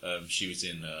 She was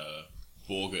in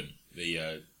Borgen,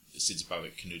 the Sid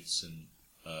Barrett Knudsen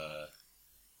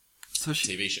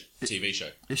TV show.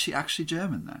 Is she actually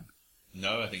German then?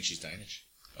 No, I think she's Danish.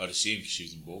 I'd assume because she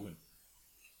was in Borgen.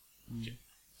 Mm.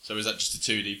 So is that just a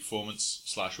 2D performance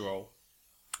 / role?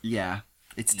 Yeah,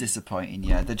 it's disappointing.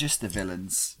 Yeah, they're just the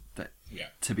villains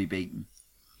to be beaten.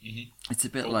 Mm-hmm. It's a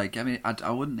bit like, I mean, I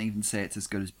wouldn't even say it's as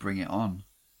good as Bring It On.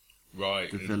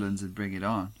 Right. The villains in Bring It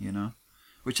On, you know,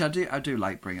 which I do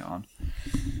like Bring It On.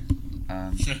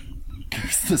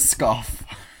 The scoff.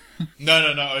 No.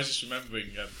 I was just remembering.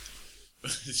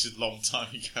 This is a long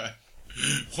time ago.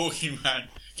 Walking around,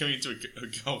 coming into a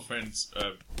girlfriend's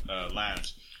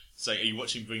lounge, saying, "Are you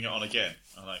watching Bring It On again?"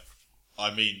 I'm like,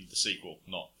 "I mean the sequel,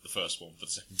 not the first one for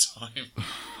the second time."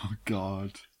 Oh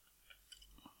God.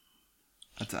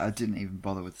 I didn't even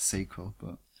bother with the sequel,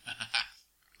 but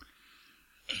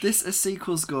as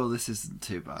sequels go, this isn't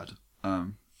too bad.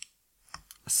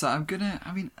 So I'm gonna.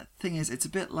 I mean, the thing is, it's a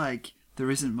bit like there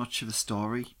isn't much of a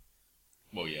story.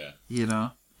 Well, yeah. You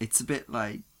know, it's a bit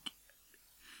like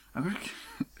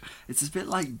it's a bit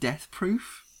like Death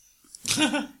Proof,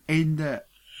 in that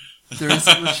there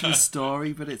isn't much of a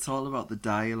story, but it's all about the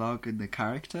dialogue and the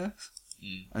characters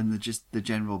and the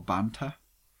general banter.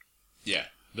 Yeah.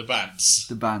 The bants.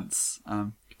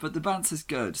 But the bants is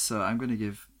good, so I'm going to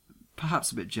give,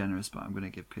 perhaps a bit generous, but I'm going to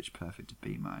give Pitch Perfect a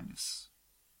B-.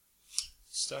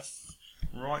 Stuff.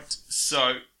 Right,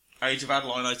 so, Age of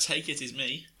Adeline, I take it is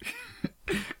me.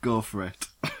 Go for it.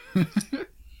 Right.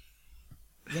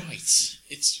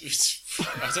 It's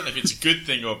I don't know if it's a good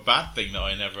thing or a bad thing that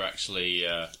I never actually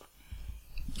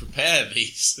prepare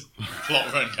these plot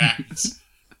rundowns.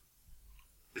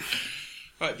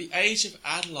 Right, The Age of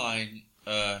Adeline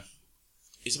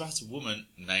is about a woman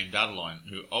named Adeline,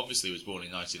 who obviously was born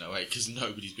in 1908, because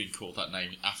nobody's been called that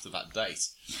name after that date.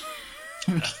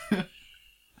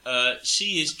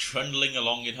 She is trundling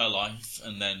along in her life,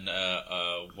 and then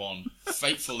one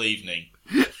fateful evening,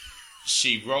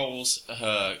 she rolls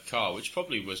her car, which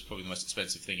probably was the most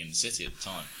expensive thing in the city at the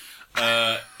time,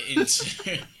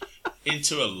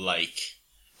 into a lake,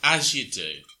 as you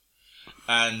do.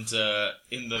 And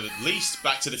in the least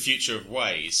Back to the Future of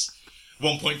ways,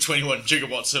 1.21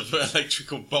 gigawatts of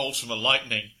electrical bolts from a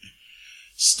lightning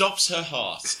stops her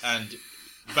heart, and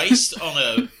based on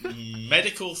a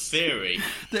medical theory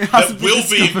that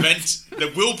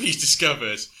will be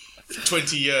discovered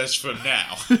 20 years from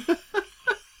now.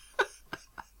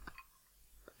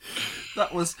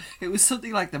 It was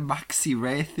something like the Maxi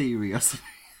Ray theory or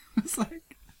something.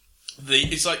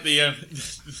 It's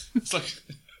like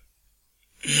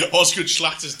Osgood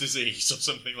Schlatter's disease or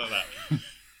something like that.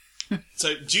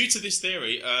 So, due to this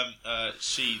theory,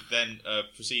 she then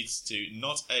proceeds to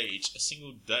not age a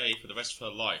single day for the rest of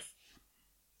her life.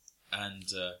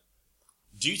 And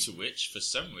due to which, for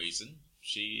some reason,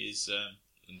 she is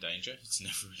in danger. It's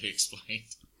never really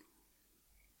explained.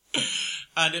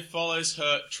 And it follows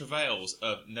her travails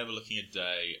of never looking a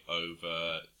day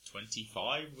over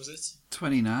 25, was it?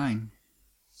 29.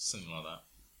 Something like that.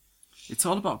 It's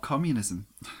all about communism.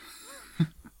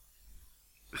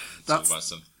 That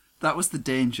was the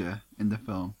danger in the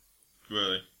film.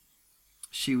 Really?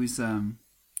 She was,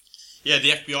 Yeah,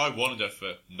 the FBI wanted her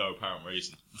for no apparent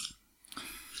reason.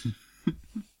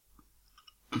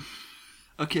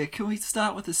 Okay, can we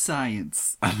start with the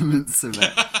science elements of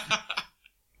it?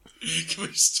 Can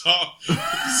we start with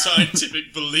the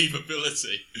scientific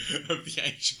believability of The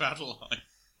Age of Adeline?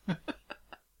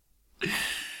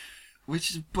 Which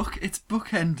is it's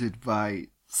bookended by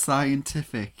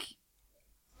scientific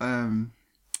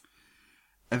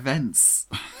events.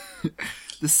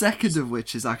 The second of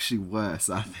which is actually worse,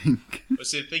 I think. But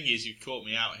see, the thing is, you've caught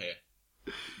me out here,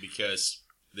 because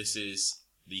this is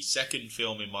the second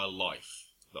film in my life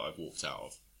that I've walked out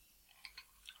of.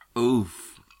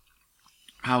 Oof.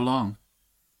 How long?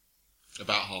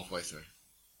 About halfway through.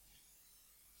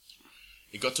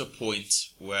 It got to a point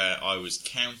where I was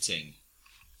counting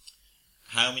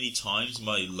how many times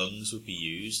my lungs would be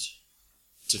used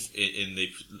in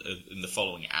the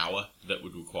following hour that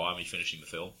would require me finishing the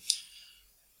film,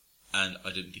 and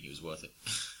I didn't think it was worth it.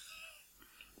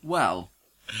 Well,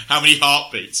 how many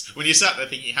heartbeats? When you sat there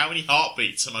thinking, how many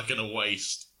heartbeats am I going to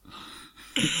waste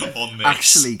on this?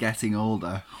 Actually getting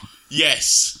older.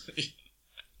 Yes.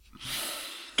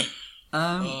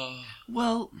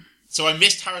 Well... So I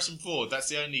missed Harrison Ford, that's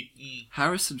the only...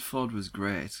 Harrison Ford was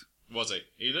great. Was he?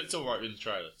 He looked alright in the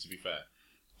trailer, to be fair.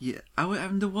 Yeah,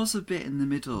 there was a bit in the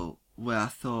middle where I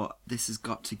thought, this has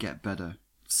got to get better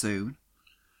soon.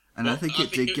 And I think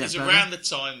it did it get was better. around the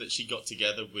time that she got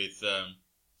together with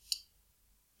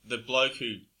the bloke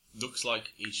who looks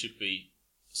like he should be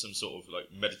some sort of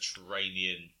like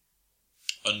Mediterranean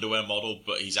underwear model,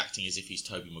 but he's acting as if he's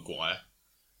Tobey Maguire.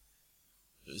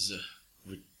 It was a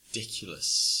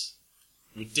ridiculous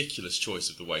choice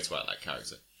of the way to act that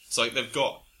character. It's like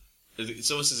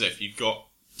it's almost as if you've got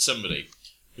somebody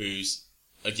who's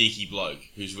a geeky bloke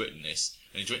who's written this,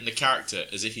 and he's written the character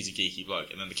as if he's a geeky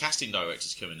bloke, and then the casting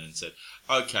director's come in and said,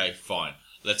 okay, fine,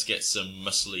 let's get some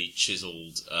muscly,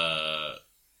 chiselled,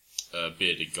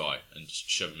 bearded guy and just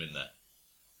shove him in there.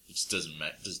 It just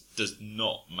does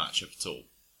not match up at all.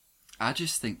 I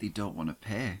just think they don't want to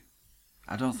pay.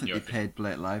 I don't think they paid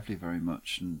Blake Lively very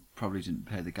much, and probably didn't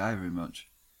pay the guy very much.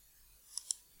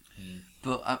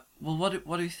 But, what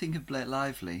do you think of Blake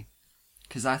Lively?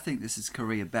 Because I think this is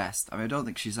career best. I mean, I don't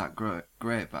think she's that great,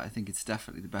 but I think it's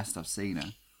definitely the best I've seen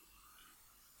her.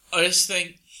 I just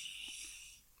think...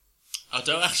 I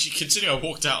don't actually... Considering I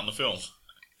walked out on the film,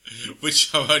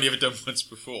 which I've only ever done once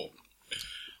before.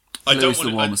 Blue is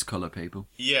the warmest colour, people.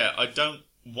 Yeah, I don't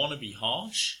want to be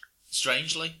harsh,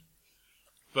 strangely.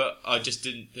 But I just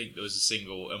didn't think there was a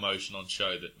single emotion on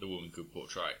show that the woman could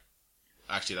portray.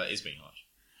 Actually, that is being harsh.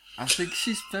 I think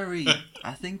she's very...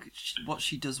 what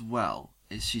she does well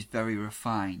is she's very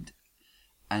refined,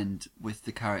 and with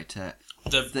the character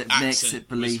that makes it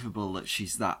believable that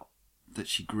she's that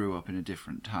she grew up in a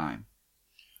different time.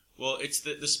 Well, it's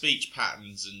the speech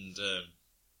patterns and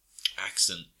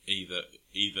accent either.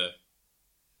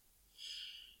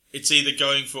 It's either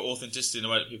going for authenticity in the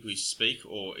way that people used to speak,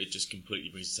 or it just completely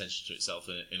brings attention to itself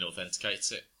and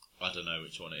authenticates it. I don't know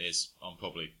which one it is. I'm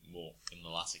probably more in the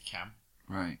latter camp.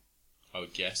 Right. I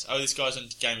would guess. Oh, this guy's on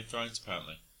Game of Thrones,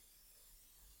 apparently.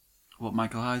 What,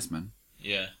 Michael Heisman?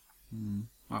 Yeah.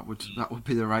 That would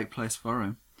be the right place for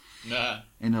him. Nah.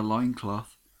 In a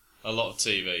loincloth. A lot of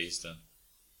TV he's done.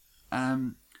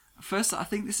 First, I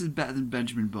think this is better than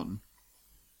Benjamin Button.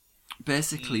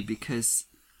 Basically, because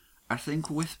I think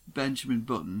with Benjamin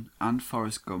Button and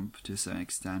Forrest Gump, to a certain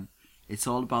extent, it's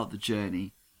all about the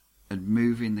journey and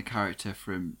moving the character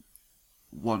from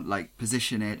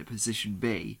position A to position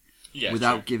B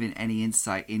without giving any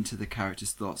insight into the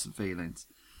character's thoughts and feelings.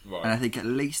 Right. And I think at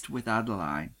least with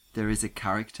Adeline, there is a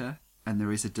character and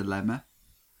there is a dilemma.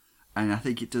 And I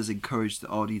think it does encourage the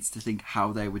audience to think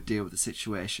how they would deal with the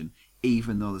situation,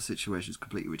 even though the situation is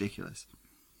completely ridiculous.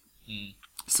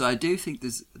 So I do think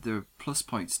there are plus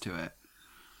points to it.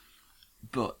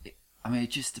 But, I mean, it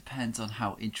just depends on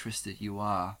how interested you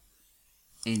are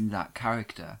in that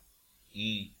character.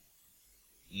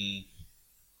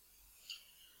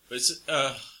 But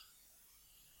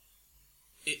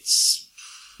it's...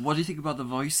 What do you think about the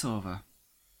voiceover?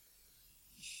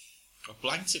 I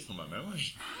blanked it from my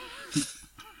memory.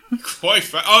 Quite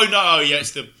it's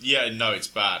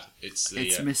bad.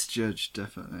 It's misjudged,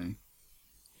 definitely.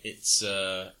 It's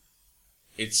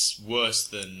worse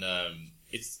than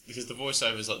it's because the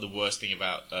voiceover is like the worst thing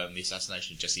about the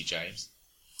assassination of Jesse James,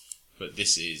 but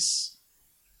this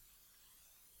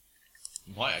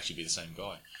might actually be the same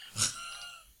guy.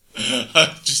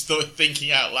 I just thought,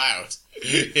 thinking out loud,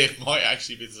 it might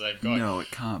actually be the same guy. No, it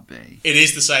can't be. It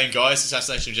is the same guy as the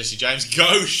assassination of Jesse James.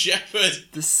 Go, Shepard!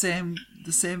 The same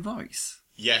voice.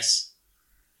 Yes.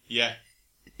 Yeah.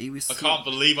 I can't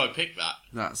believe I picked that.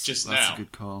 That's now. a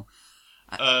good call.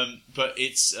 But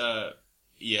it's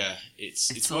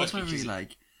it's all very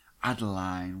like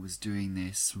Adeline was doing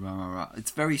this. Rah, rah, rah.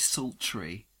 It's very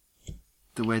sultry,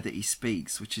 the way that he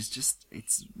speaks, which is just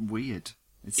it's weird.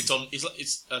 It's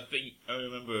I think I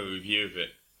remember a review of it.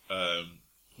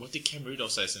 What did Ken Rudolph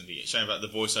say? Something showing about the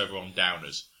voiceover on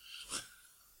Downers.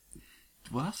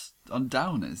 What? On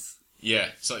Downers? Yeah,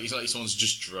 it's like someone's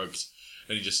just drugged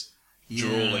and he just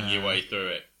drawling your way through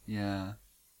it. Yeah.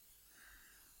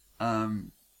 I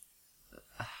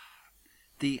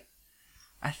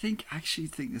actually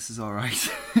think this is all right.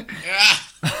 Yeah.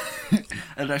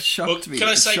 And that shocked me. Can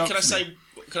I say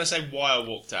why I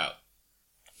walked out?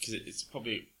 Because it's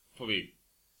probably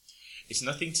it's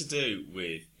nothing to do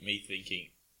with me thinking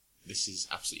this is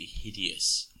absolutely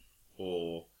hideous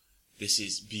or this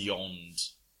is beyond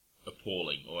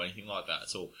appalling or anything like that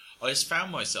at all. I just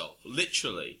found myself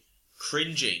literally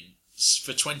cringing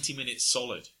for 20 minutes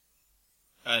solid,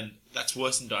 and that's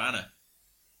worse than Diana.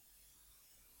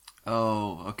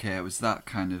 Oh, okay. It was that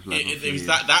kind of level. It was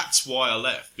that. That's why I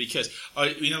left, because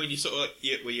when you sort of like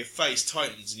where your face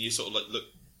tightens and you sort of like look.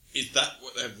 Is that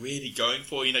what they're really going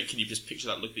for? You know, can you just picture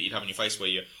that look that you'd have on your face, where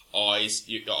your eyes,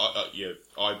 your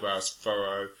eyebrows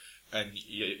furrow, and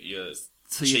your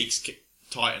cheeks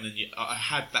tighten, and I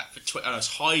had that and I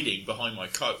was hiding behind my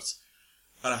coat,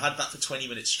 And I had that for 20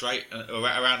 minutes straight,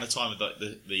 around the time of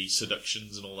the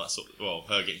seductions and all that sort of... Well,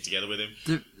 her getting together with him.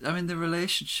 The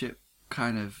relationship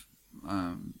kind of...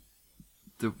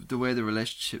 the way the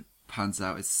relationship pans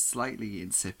out is slightly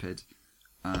insipid.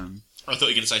 I thought you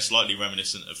were going to say slightly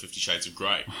reminiscent of 50 Shades of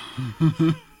Grey.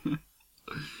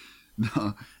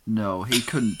 No, he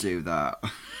couldn't do that.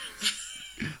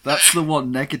 That's the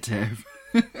one negative.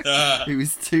 He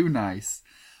was too nice.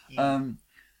 He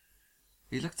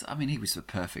looked... I mean, he was a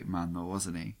perfect man, though,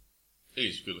 wasn't he?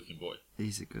 He's a good-looking boy.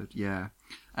 He's a good... Yeah.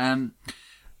 I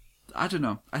don't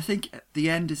know. I think the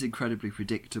end is incredibly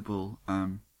predictable.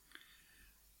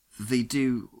 They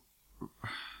do...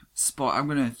 I'm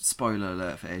going to spoiler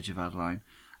alert for Age of Adeline.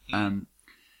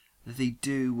 They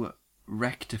do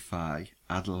rectify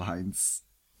Adeline's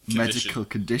medical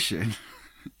condition.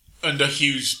 Under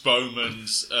Hughes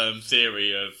Bowman's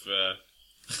theory of...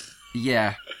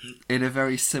 Yeah, in a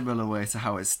very similar way to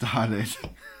how it started.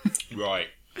 Right.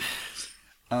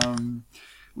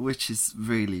 Which is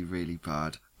really, really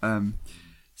bad.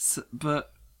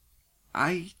 But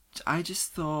I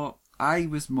just thought I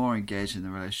was more engaged in the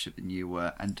relationship than you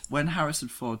were, and when Harrison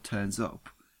Ford turns up...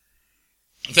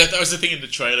 That was the thing in the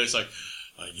trailer, it's like,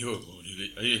 I knew a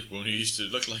woman who used to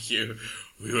look like you.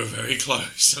 We were very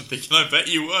close. I'm thinking, I bet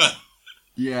you were.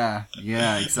 Yeah,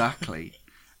 exactly.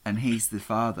 And he's the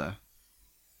father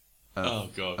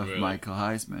of really? Michael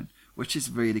Heisman, which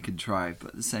is really contrived, but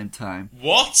at the same time...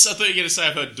 What? I thought you were going to say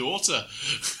of her daughter.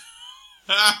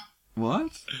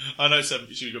 What? I know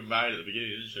she got married at the beginning,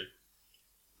 didn't she?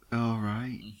 Oh,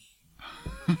 right.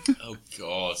 Oh,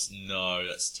 God, no,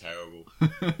 that's terrible.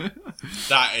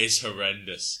 That is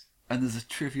horrendous. And there's a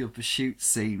Trivial Pursuit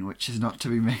scene, which is not to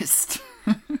be missed.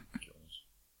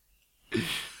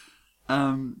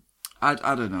 I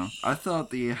don't know. I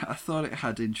thought it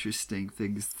had interesting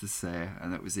things to say,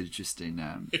 and it was interesting.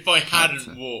 If I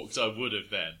hadn't walked, I would have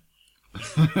then.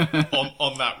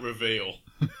 on that reveal.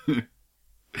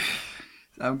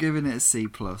 I'm giving it a C+.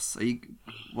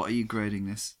 What are you grading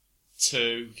this?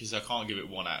 2, because I can't give it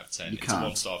 1 out of 10. You it's can't. a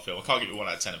 1-star film. I can't give it 1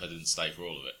 out of 10 if I didn't stay for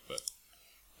all of it, but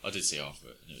I did see half of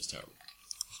it, and it was terrible.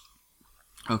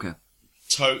 Okay.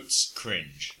 Totes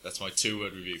cringe. That's my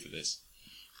 2-word review for this.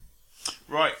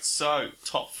 Right, so,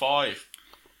 top 5.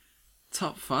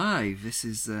 Top 5. This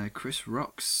is Chris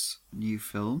Rock's new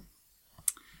film,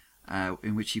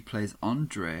 in which he plays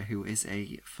Andre, who is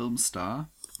a film star,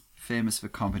 famous for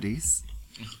comedies.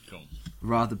 Go on.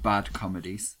 Rather bad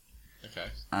comedies. Okay.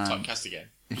 Typecast again.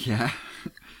 Yeah.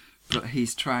 But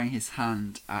he's trying his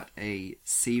hand at a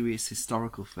serious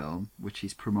historical film, which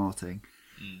he's promoting.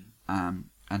 And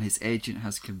his agent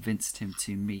has convinced him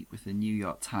to meet with a New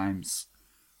York Times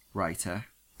writer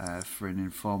for an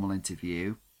informal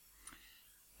interview,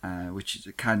 which is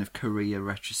a kind of career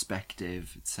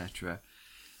retrospective, etc.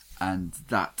 And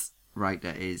that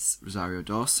writer is Rosario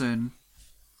Dawson.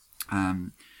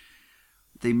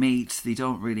 They meet, they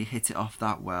don't really hit it off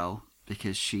that well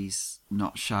because she's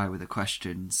not shy with the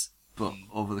questions, but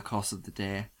over the course of the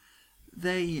day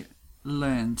they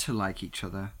learn to like each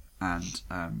other, and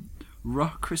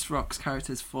Chris Rock's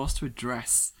character is forced to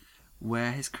address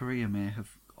where his career may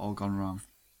have all gone wrong.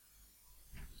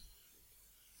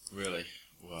 Really?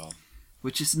 Well...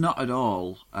 Which is not at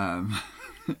all to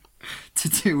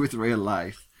do with real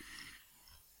life.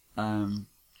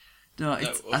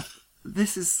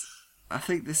 I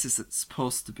think this is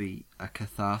supposed to be a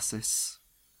catharsis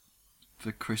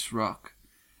for Chris Rock.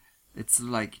 It's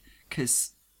like,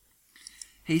 because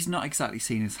he's not exactly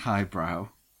seen as highbrow.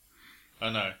 I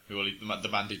know. Well, the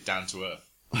man did Down to Earth.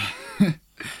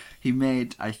 He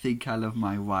made I Think I Love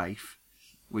My Wife,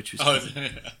 which was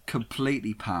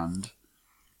completely panned.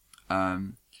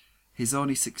 His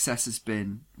only success has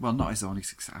been... Well, not his only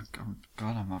success. God,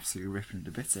 I'm absolutely ripping it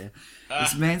a bit here.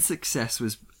 His main success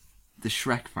was the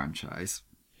Shrek franchise.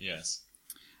 Yes.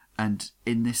 And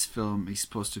in this film, he's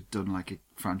supposed to have done like a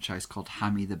franchise called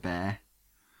Hammy the Bear.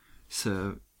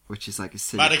 So, which is like a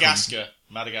silly Madagascar,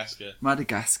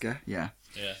 yeah.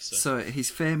 Yeah. So he's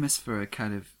famous for a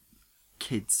kind of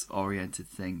kids-oriented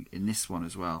thing in this one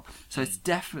as well. So it's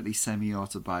definitely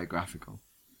semi-autobiographical.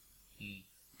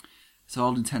 So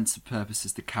all intents and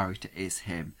purposes, the character is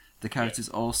him. The character's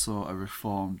also a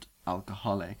reformed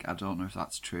alcoholic. I don't know if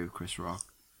that's true, Chris Rock.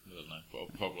 I don't know. Well,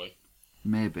 probably.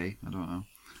 Maybe. I don't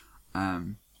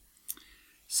know.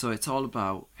 So it's all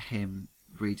about him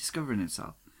rediscovering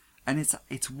himself. And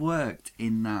it's worked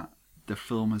in that the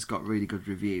film has got really good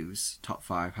reviews. Top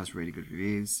 5 has really good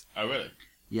reviews. Oh, really?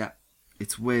 Yeah.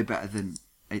 It's way better than...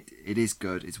 It is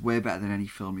good. It's way better than any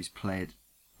film he's played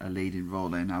a leading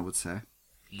role in, I would say,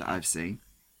 that I've seen.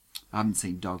 I haven't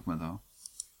seen Dogma, though.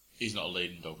 He's not a lead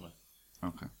in Dogma.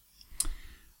 Okay.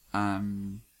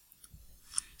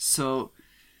 So,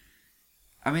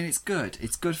 I mean, it's good.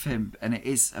 It's good for him, and it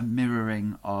is a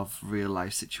mirroring of real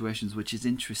life situations, which is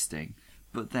interesting.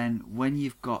 But then, when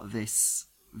you've got this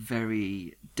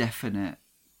very definite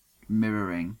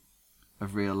mirroring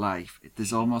of real life,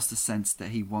 there's almost a sense that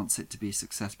he wants it to be a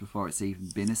success before it's even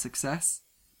been a success.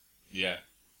 Yeah.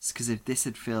 Because if this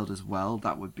had failed as well,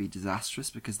 that would be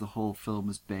disastrous, because the whole film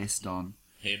was based on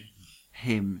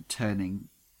him turning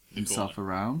himself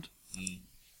around.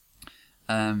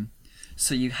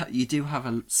 So you do have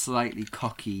a slightly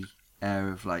cocky air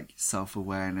of like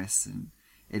self-awareness, and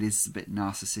it is a bit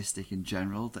narcissistic in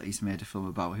general that he's made a film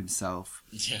about himself.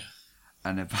 Yeah.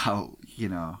 And about,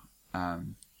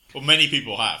 well, many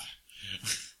people have.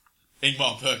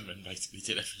 Ingmar Bergman basically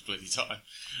did every bloody time.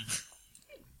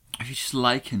 Have you just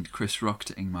likened Chris Rock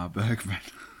to Ingmar Bergman?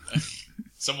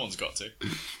 Someone's got to.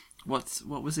 What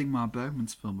was Ingmar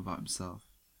Bergman's film about himself?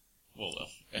 Well,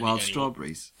 Wild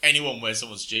Strawberries. Anyone where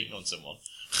someone's cheating on someone.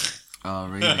 Oh,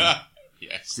 really?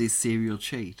 Yes. Is he a serial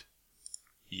cheat?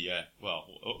 Yeah. Well,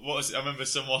 what was it? I remember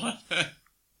someone on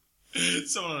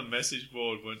a message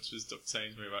board once was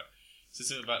saying to me about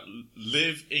something about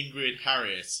Liv, Ingrid,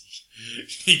 Harriet.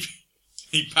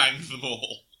 he banged them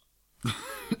all.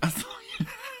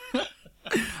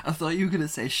 I thought you were going to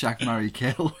say Shaq, Marry,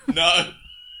 Kill. No.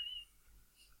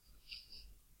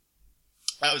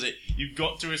 That was it. You've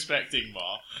got to respect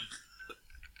Ingmar.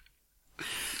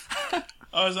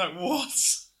 I was like, what?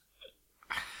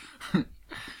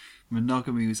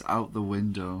 Monogamy was out the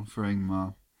window for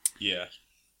Ingmar. Yeah.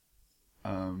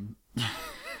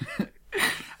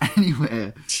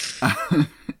 Anyway.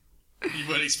 You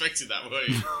weren't expecting that, were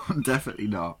you? Definitely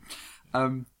not.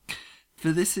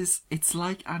 For this it's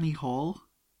like Annie Hall.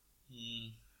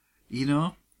 You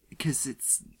know? Because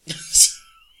it's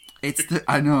the...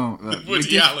 I know.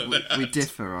 Woody Allen. We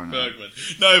differ on Bergman.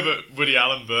 No, but Woody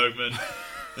Allen, Bergman.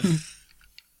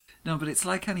 No, but it's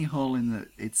like Annie Hall in that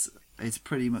it's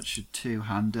pretty much a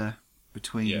two-hander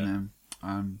between them.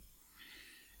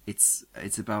 It's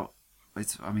about...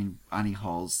 I mean, Annie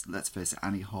Hall's... Let's face it,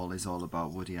 Annie Hall is all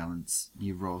about Woody Allen's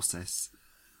neurosis.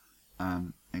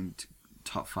 And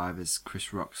top 5 is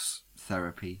Chris Rock's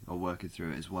therapy, or working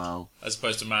through it as well. As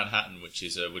opposed to Manhattan, which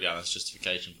is Woody Allen's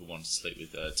justification for wanting to sleep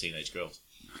with teenage girls.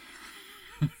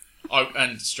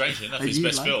 And strangely enough, his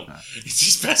best film. It's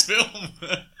his best film.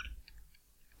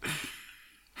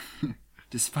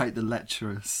 Despite the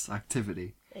lecherous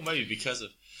activity. Or maybe because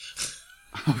of...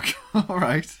 Okay,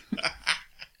 alright.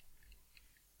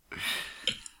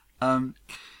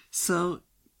 So,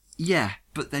 yeah,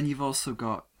 but then you've also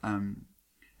got...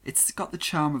 it's got the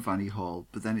charm of Annie Hall,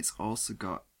 but then it's also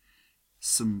got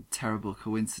some terrible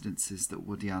coincidences that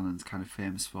Woody Allen's kind of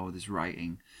famous for with his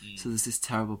writing. So there's this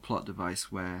terrible plot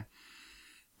device where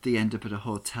they end up at a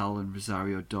hotel and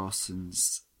Rosario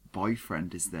Dawson's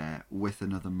boyfriend is there with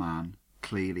another man,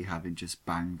 clearly having just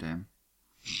banged him.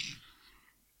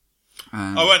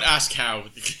 I won't ask how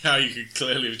you could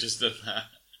clearly have just done that.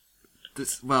 The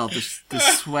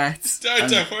sweat...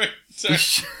 Don't worry.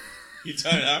 You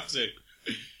don't have to.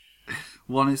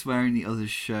 One is wearing the other's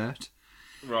shirt.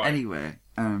 Right. Anyway,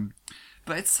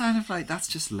 but it's kind of like, that's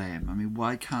just lame. I mean,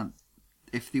 why can't...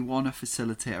 If they want to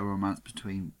facilitate a romance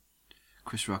between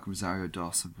Chris Rock and Rosario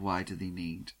Dawson, why do they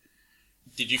need...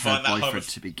 Did you find that boyfriend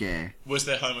to be gay? Was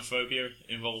there homophobia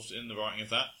involved in the writing of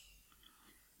that?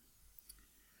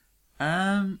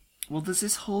 Well, there's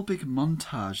this whole big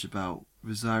montage about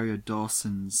Rosario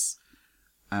Dawson's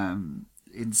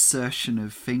insertion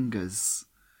of fingers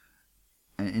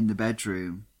in the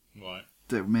bedroom. Right.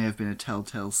 That may have been a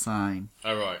telltale sign.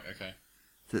 Oh, right, okay.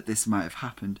 That this might have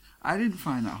happened. I didn't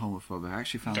find that homophobic. I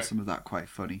actually found some of that quite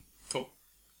funny. Cool.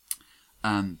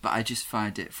 But I just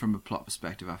find it, from a plot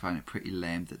perspective, I find it pretty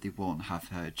lame that they won't have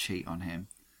her cheat on him.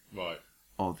 Right.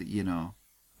 Or that,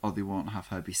 or they won't have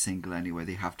her be single anyway.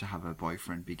 They have to have her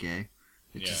boyfriend be gay.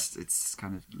 It's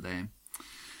kind of lame.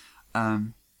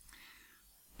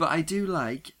 But I do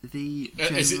like the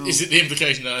general... Is it the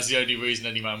implication that that's the only reason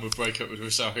any man would break up with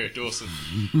Rosario Dawson?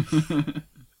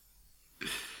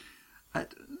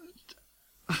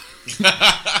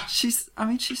 She's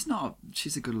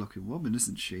a good-looking woman,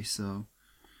 isn't she? So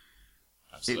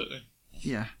absolutely.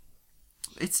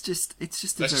 It's just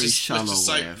a very shallow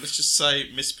way of... Let's just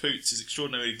say Miss Poots is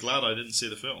extraordinarily glad I didn't see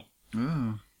the film.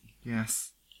 Oh,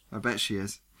 yes. I bet she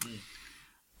is.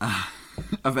 I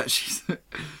bet she's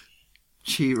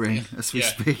cheering as we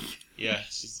speak. Yeah,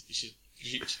 she's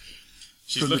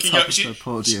from looking the top up. Of her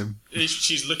podium.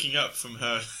 She's looking up from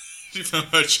her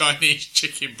Chinese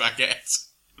chicken baguette.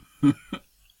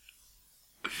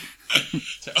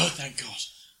 So, oh, thank God.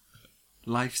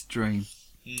 Life's dream.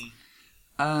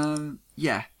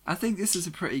 Yeah, I think this is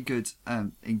a pretty good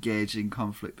engaging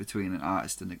conflict between an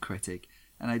artist and a critic,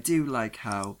 and I do like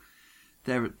how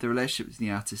the relationship between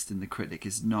the artist and the critic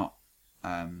is not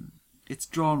it's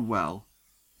drawn well.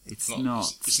 It's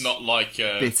not like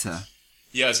bitter.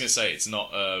 Yeah, I was going to say it's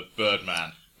not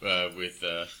Birdman with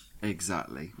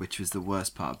exactly, which was the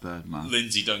worst part of Birdman.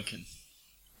 Lindsay Duncan.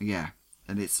 Yeah,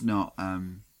 and it's not.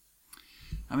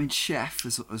 I mean, Chef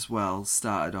as well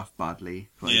started off badly,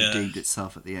 but it redeemed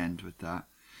itself at the end with that.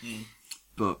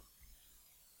 But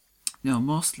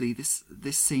mostly this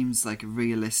seems like a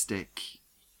realistic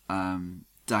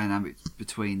dynamic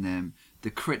between them.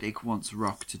 The critic wants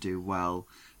rock to do well,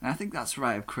 and I think that's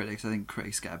right of critics. I think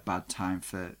critics get a bad time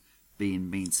for being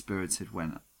mean-spirited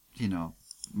when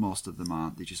most of them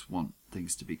aren't. They just want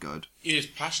things to be good. He is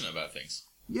passionate about things.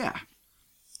 Yeah.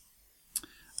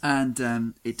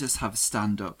 And it does have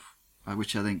stand-up,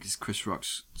 which I think is Chris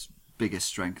Rock's biggest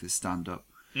strength is stand-up.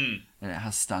 And it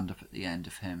has stand-up at the end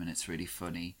of him, and it's really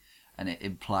funny. And it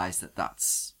implies that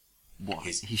that's what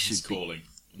he should be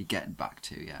getting back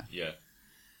to, yeah. Yeah.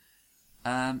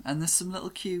 And there's some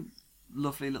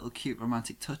lovely little cute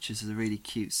romantic touches. There's a really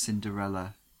cute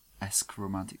Cinderella-esque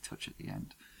romantic touch at the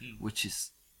end, which is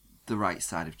the right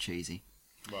side of cheesy.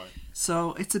 Right.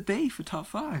 So it's a B for top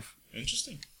 5.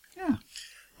 Interesting. Yeah.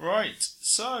 Right,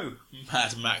 so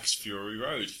Mad Max Fury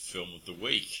Road, film of the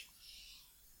week.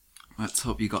 Let's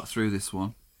hope you got through this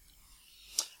one.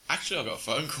 Actually, I got a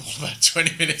phone call about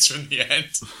 20 minutes from the end,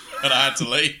 and I had to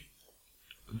leave.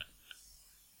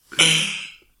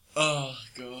 Oh,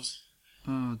 God.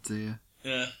 Oh, dear.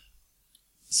 Yeah.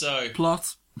 So...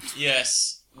 Plot?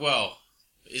 Yes. Well,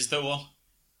 is there one?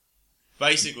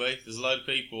 Basically, there's a load of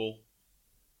people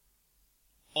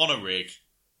on a rig,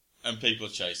 and people are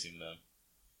chasing them.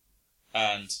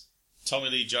 And Tommy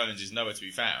Lee Jones is nowhere to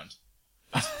be found.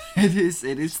 It is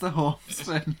the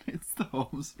horseman. It's the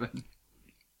horseman.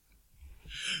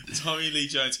 Tommy Lee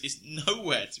Jones is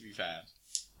nowhere to be found.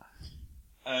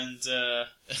 And,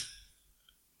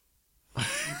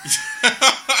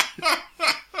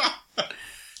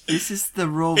 This is the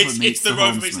Rover meets it's the the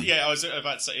Rover Horseman. Yeah, I was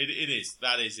about to say, it is.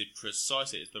 That is it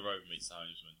precisely. It's the Rover meets the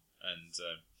Horseman.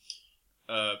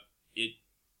 And,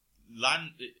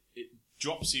 it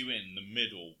drops you in the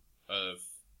middle of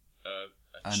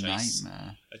a chase,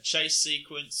 nightmare. A chase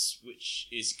sequence, which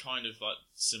is kind of like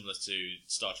similar to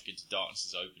Star Trek Into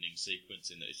Darkness's opening sequence,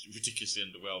 in that it's ridiculously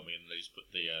underwhelming, and they just put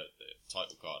the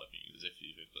title card up as if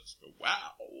you just go,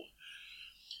 wow.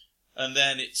 And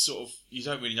then it's sort of, you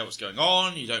don't really know what's going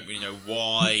on, you don't really know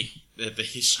why, the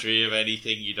history of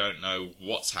anything, you don't know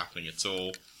what's happening at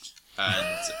all,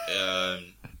 and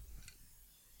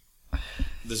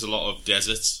there's a lot of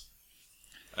desert.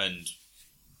 And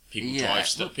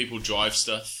people drive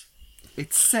stuff.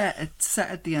 It's set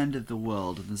at the end of the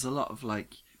world, and there's a lot of I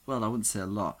wouldn't say a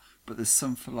lot, but there's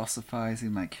some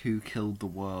philosophizing, like who killed the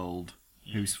world,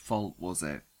 whose fault was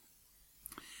it?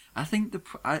 I think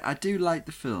I do like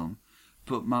the film,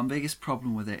 but my biggest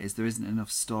problem with it is there isn't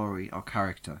enough story or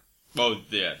character. Well,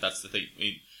 yeah, that's the thing. I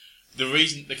mean,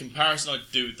 the comparison I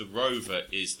do with the Rover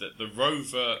is that the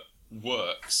Rover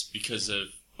works because of,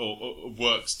 or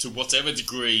works to whatever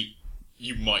degree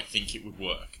you might think it would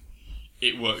work.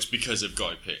 It works because of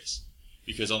Guy Pearce.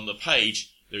 Because on the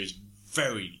page, there is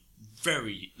very,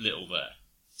 very little there.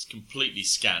 It's completely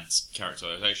scant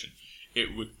characterization. It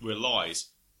relies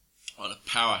on a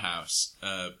powerhouse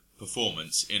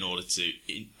performance in order to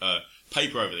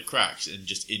paper over the cracks and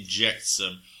just inject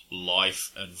some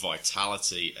life and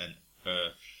vitality and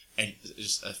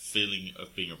just a feeling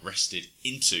of being arrested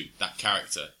into that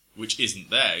character, which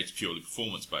isn't there. It's purely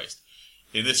performance based.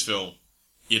 In this film,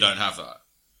 you don't have that,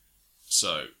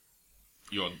 so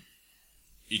you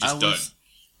just don't.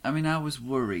 I mean, I was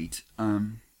worried.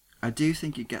 I do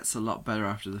think it gets a lot better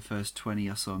after the first 20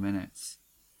 or so minutes.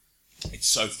 It's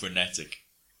so frenetic,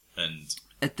 and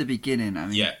at the beginning, I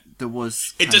mean, there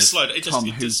was it does slow. It Tom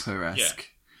does, Hooper-esque.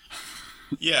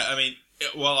 Yeah, I mean,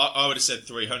 I would have said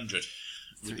 300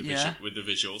 with the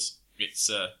visuals.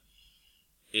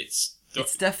 It's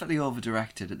definitely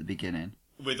over-directed at the beginning.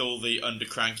 With all the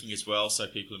undercranking as well, so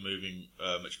people are moving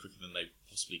much quicker than they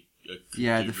possibly could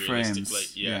do the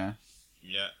frames. Yeah.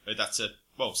 That's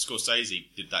Scorsese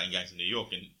did that in Gangs of New York,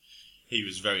 and he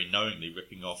was very knowingly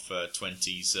ripping off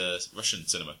 20s Russian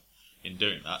cinema in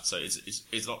doing that. So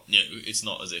it's not it's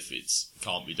not as if it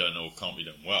can't be done or can't be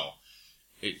done well.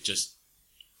 It just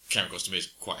came across to me as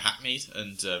quite hackneyed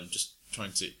and just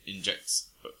trying to inject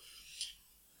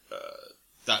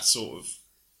that sort of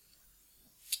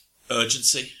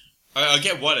urgency. I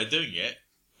get why they're doing it,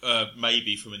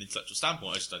 maybe from an intellectual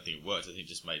standpoint, I just don't think it worked. I think it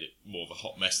just made it more of a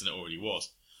hot mess than it already was.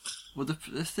 Well, the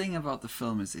thing about the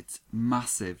film is it's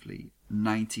massively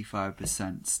 95%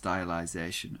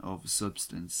 stylization over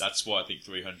substance. That's why I think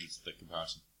 300 is the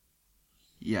comparison.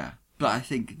 Yeah, but I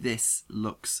think this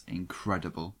looks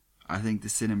incredible. I think the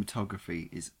cinematography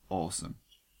is awesome.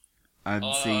 I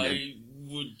haven't seen it. I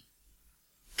would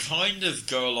kind of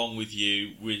go along with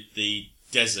you with the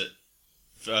desert,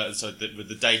 with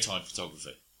the daytime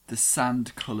photography. The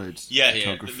sand-coloured Yeah.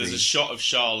 photography. There's a shot of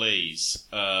Charlize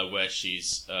where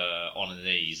she's on her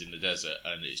knees in the desert,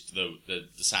 and it's the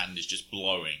sand is just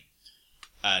blowing,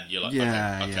 and you're like,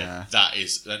 okay, that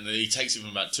is. And he takes it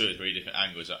from about 2 or 3 different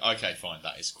angles. Like, okay, fine,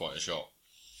 that is quite a shot.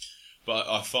 But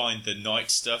I find the night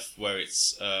stuff where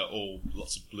it's all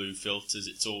lots of blue filters,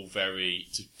 it's all very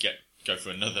go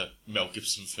for another Mel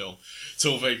Gibson film. It's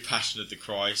all very Passion of the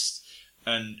Christ,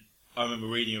 and I remember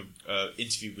reading an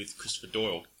interview with Christopher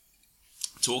Doyle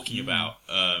talking about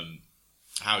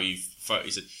how he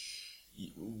said,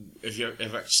 if you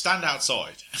ever stand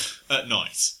outside at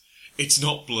night, it's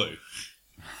not blue.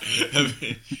 And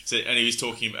he was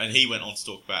talking, and he went on to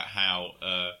talk about how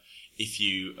if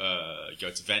you go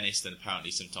to Venice, then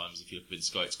apparently sometimes if you look up in the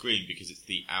sky, it's green because it's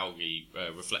the algae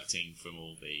reflecting from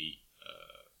all the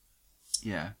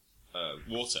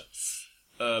water.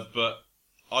 But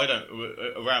I don't.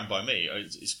 Around by me,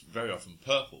 it's very often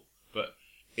purple. But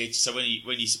it's so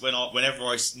whenever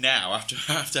I now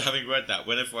after having read that,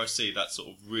 whenever I see that sort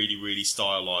of really really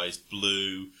stylized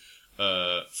blue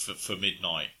for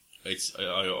midnight, I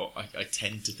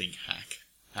tend to think Hackney.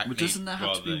 Well, doesn't there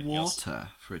have to be water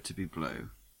for it to be blue?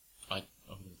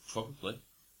 Probably.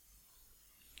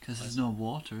 Because there's no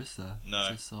water, is there? No. It's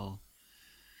just all...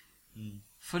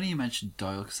 Funny you mentioned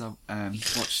Doyle, because I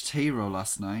watched Hero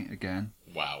last night again.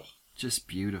 Wow. Just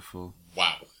beautiful.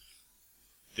 Wow.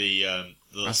 I'd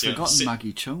forgotten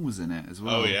Maggie Chung was in it as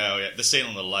well. Oh yeah. The scene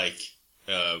on the lake,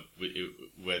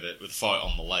 where the fight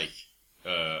on the lake,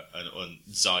 and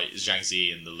Zhang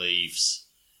Zi and the leaves.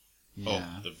 Yeah.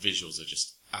 Oh, the visuals are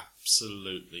just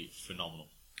absolutely phenomenal.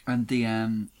 And the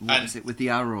what is it with the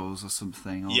arrows or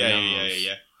something?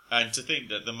 Yeah. And to think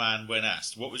that the man, when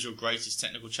asked, "What was your greatest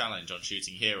technical challenge on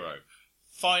shooting Hero?"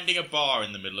 Finding a bar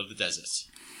in the middle of the desert.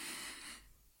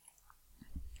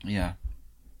 Yeah.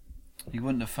 He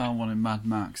wouldn't have found one in Mad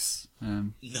Max.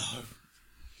 No.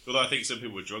 Although I think some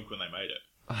people were drunk when they made it.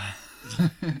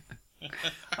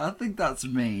 I think that's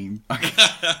mean.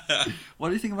 What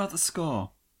do you think about the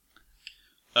score?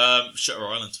 Shutter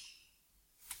Island.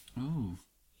 Ooh.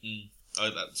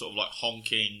 That sort of like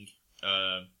honking.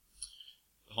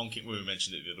 We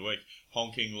mentioned it the other week.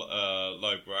 Honking,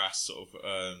 low brass, sort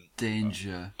of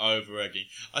danger, over egging.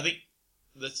 I think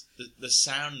the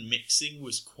sound mixing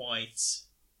was quite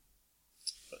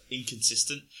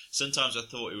inconsistent. Sometimes I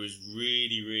thought it was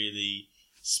really, really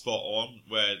spot on,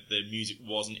 where the music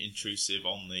wasn't intrusive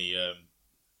on the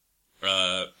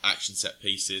action set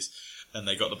pieces, and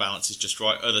they got the balances just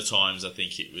right. Other times, I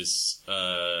think it was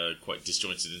quite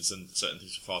disjointed, and certain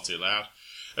things were far too loud.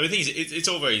 I mean, the thing is, it's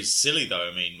all very silly though.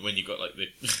 I mean, when you got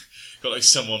like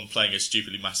someone playing a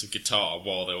stupidly massive guitar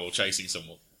while they're all chasing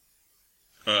someone.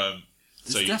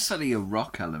 There's definitely a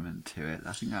rock element to it.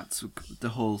 I think that's the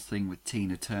whole thing with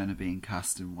Tina Turner being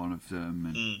cast in one of them,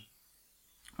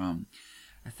 and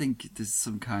I think there's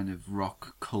some kind of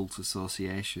rock cult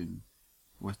association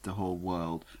with the whole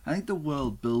world. I think the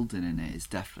world building in it is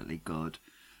definitely good.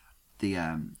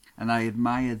 And I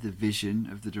admire the vision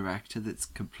of the director that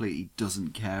completely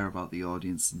doesn't care about the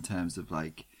audience in terms of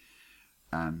like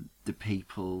the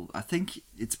people. I think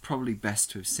it's probably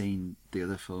best to have seen the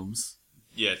other films.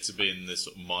 Yeah, to be in this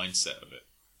sort of mindset of it.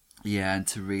 Yeah, and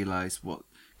to realise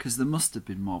because there must have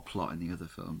been more plot in the other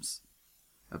films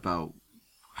about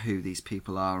who these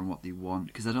people are and what they want.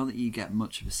 Because I don't think you get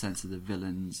much of a sense of the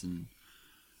villains and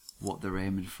what they're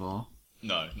aiming for.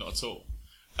 No, not at all.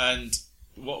 And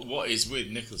what is with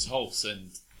Nicholas Hoult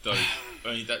and those?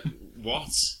 I mean, what?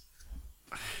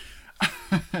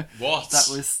 What?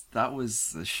 That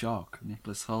was a shock.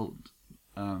 Nicholas Hoult,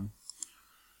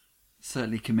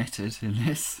 certainly committed in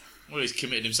this. Well, he's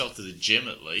committed himself to the gym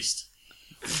at least.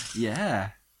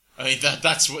 Yeah. I mean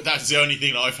that's the only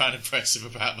thing that I found impressive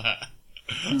about that.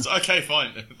 So, okay,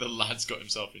 fine. The lad's got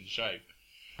himself in shape.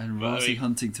 And Rosie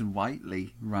Huntington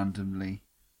Whiteley randomly.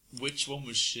 Which one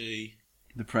was she?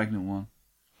 The pregnant one.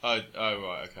 Oh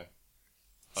right, okay.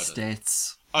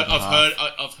 States.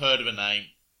 I've heard of a name.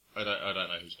 I don't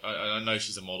know who. I know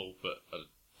she's a model, but I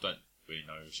don't really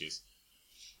know who she is.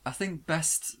 I think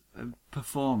best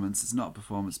performance. It's not a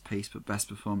performance piece, but best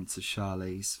performance is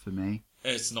Charlize for me.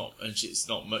 It's not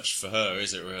much for her,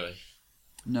 is it really?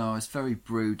 No, it's very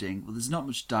brooding. Well, there's not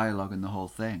much dialogue in the whole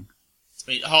thing.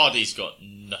 I mean, Hardy's got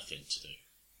nothing to do.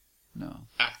 No.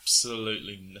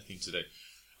 Absolutely nothing to do.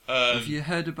 Have you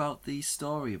heard about the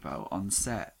story about on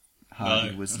set?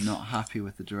 Hardy No. was not happy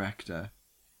with the director.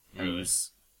 And Really?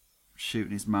 was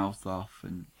shooting his mouth off,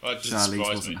 and Well, that doesn't Charlize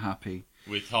surprise wasn't me. happy.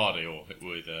 With Hardy or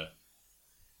with the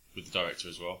director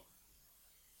as well?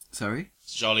 Sorry?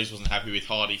 Charlize wasn't happy with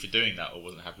Hardy for doing that, or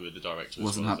wasn't happy with the director as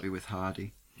Wasn't well? happy with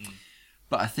Hardy.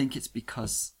 But I think it's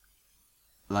because,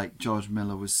 like, George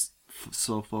Miller was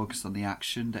so focused on the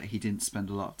action that he didn't spend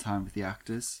a lot of time with the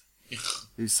actors. He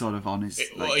was sort of on his.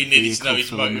 Well, he needed to know his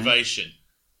vehicle filming. motivation.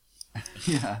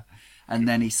 Yeah, and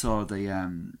then he saw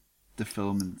the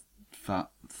film and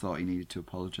thought he needed to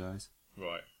apologise.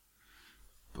 Right.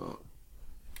 But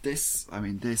this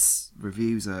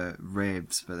reviews are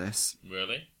raves for this.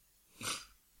 Really?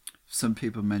 Some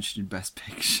people mentioning Best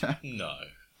Picture. No.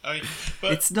 I mean,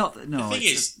 but It's not. No, the thing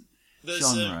it's is, there's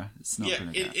genre. It's not yeah,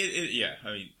 going to get. yeah.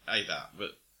 I mean, that.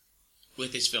 But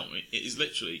with this film, it is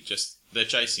literally just they're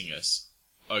chasing us.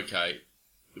 Okay,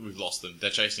 we've lost them. They're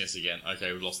chasing us again.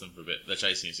 Okay, we've lost them for a bit. They're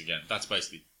chasing us again. That's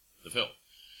basically the film.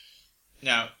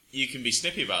 Now you can be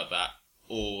snippy about that,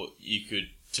 or you could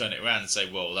turn it around and say,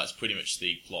 "Well, that's pretty much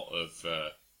the plot of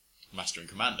Master and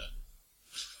Commander."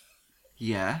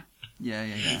 Yeah.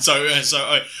 So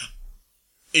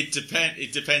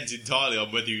it depends entirely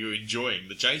on whether you're enjoying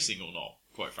the chasing or not.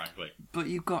 Quite frankly, But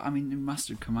you've got, in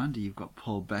Master and Commander, you've got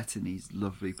Paul Bettany's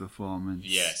lovely performance.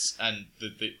 yes, and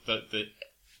the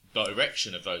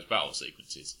direction of those battle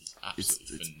sequences is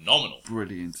absolutely It's phenomenal.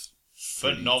 Brilliant.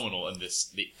 Phenomenal, and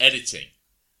the editing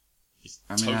is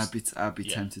I'd be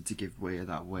yeah. tempted to give Weir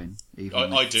that win,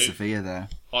 even I with do. Sophia there.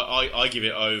 I give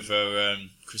it over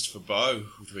Christopher Bowe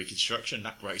with Reconstruction.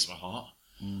 That breaks my heart.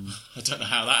 I don't know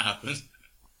how that happened.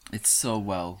 It's so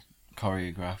well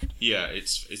choreographed. Yeah,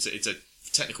 it's a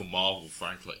technical marvel,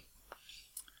 frankly.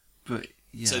 But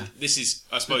yeah, So this is,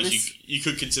 I suppose, this- you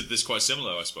could consider this quite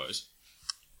similar, I suppose.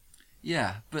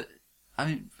 yeah. But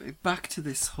back to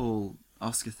this whole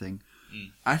Oscar thing.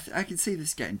 I can see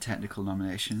this getting technical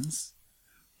nominations,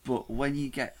 but when you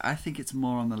get, I think it's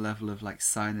more on the level of like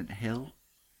Silent Hill.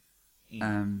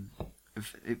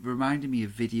 It reminded me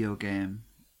of video game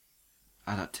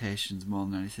adaptations more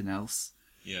than anything else.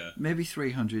 Yeah. Maybe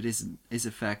 300 is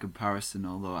a fair comparison,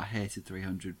 although I hated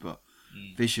 300, but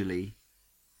visually,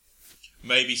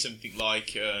 Maybe something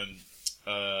like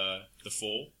The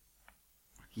Fall.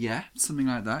 yeah, something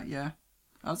like that. Yeah,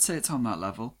 I'd say it's on that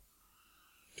level.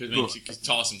 Because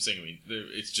Tarsum Singh,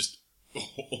 it's just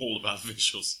all about the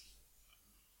visuals.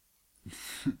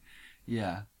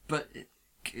 Yeah, but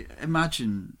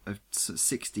imagine a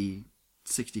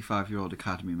 65-year-old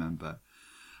Academy member.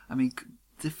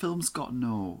 The film's got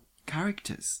no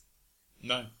characters.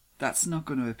 No. That's not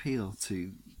going to appeal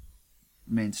to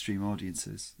mainstream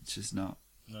audiences. It's just not.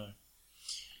 No.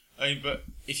 But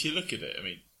if you look at it,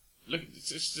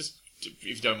 just if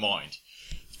you don't mind,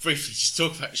 briefly just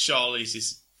talk about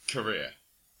Charlize's career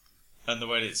and the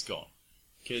way that it's gone.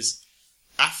 Because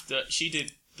after she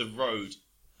did The Road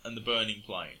and The Burning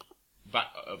Plain,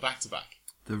 back to back.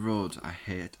 The Road, I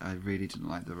hate. I really didn't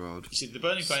like The Road. She did The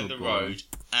Burning Plain, So The boring. Road,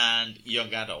 and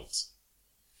Young Adults.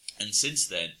 And since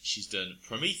then, she's done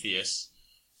Prometheus,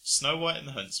 Snow White and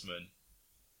the Huntsman,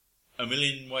 A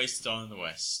Million Ways to Die in the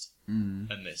West, and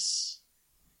this.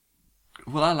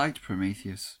 Well, I liked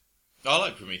Prometheus. I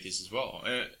like Prometheus as well,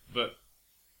 but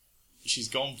she's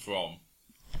gone from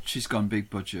She's gone big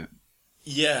budget.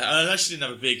 yeah. I know she didn't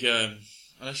have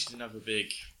a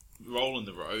big, role in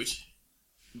The Road,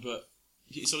 but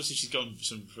it's obviously she's gone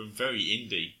from very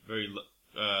indie, very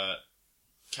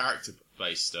character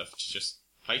based stuff to just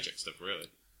paycheck stuff, really.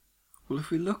 Well,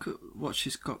 if we look at what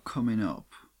she's got coming up,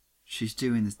 she's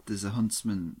doing this. There's a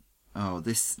Huntsman. Oh,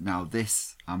 this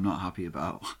I'm not happy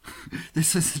about.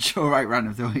 This is the Joe Wright rant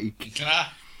of the week.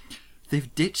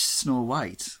 They've ditched Snow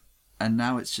White, and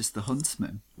now it's just the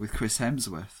Huntsman with Chris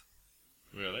Hemsworth.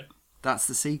 Really? That's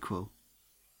the sequel.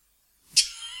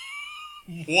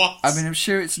 What? I'm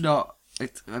sure it's not.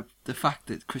 The fact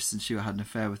that Kristen Stewart had an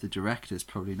affair with the director has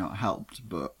probably not helped,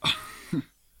 but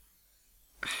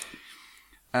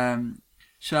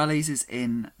Charlize is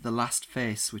in The Last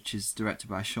Face, which is directed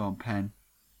by Sean Penn,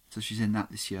 so she's in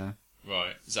that this year.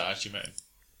 Right? Is that how she met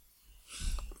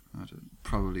him?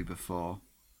 Probably before.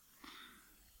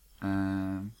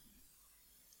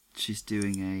 She's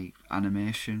doing a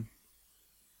animation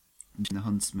in The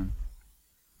Huntsman.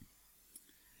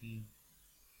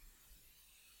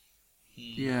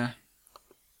 Yeah.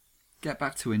 Get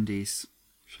back to indies,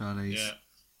 Charlize. Yeah.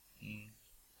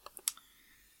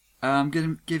 I'm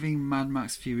giving Mad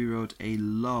Max Fury Road a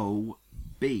low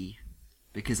B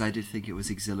because I did think it was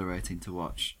exhilarating to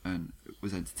watch and it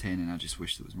was entertaining. I just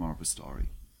wish there was more of a story.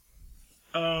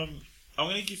 I'm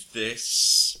going to give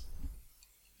this...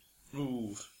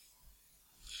 Ooh.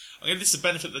 I'm going to give this the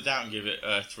benefit of the doubt and give it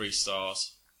 3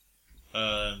 stars.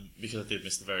 Because I did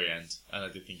miss the very end and I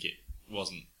did think it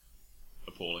wasn't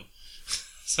appalling.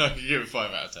 So I can give it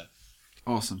 5 out of 10.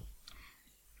 Awesome.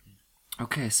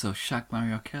 Okay, so Shag,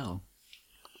 Marry or Kill.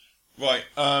 Right,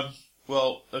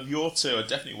 well, of your two, I'd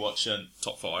definitely watch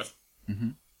Top 5. Mm-hmm.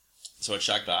 So I'd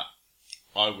shag that.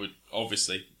 I would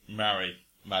obviously marry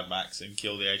Mad Max and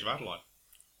kill the Age of Adeline.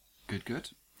 Good.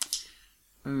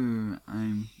 Ooh,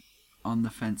 I'm on the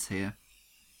fence here.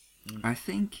 I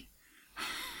think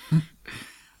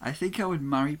I would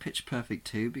marry Pitch Perfect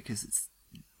 2 because it's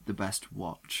the best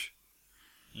watch.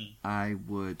 I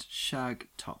would shag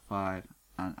Top 5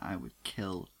 and I would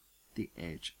kill the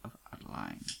Age of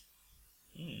Adeline.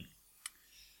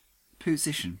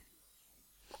 Position.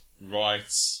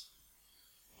 Right.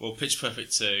 Well, Pitch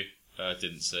Perfect 2,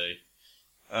 didn't see.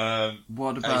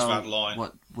 What Age of about Adeline.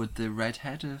 what would the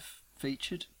redhead have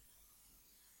featured?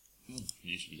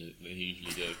 Usually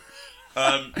do.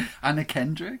 Anna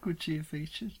Kendrick, would she have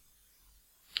featured?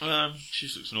 She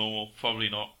just looks normal. Probably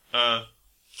not.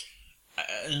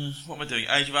 What am I doing?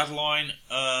 Age of Adeline.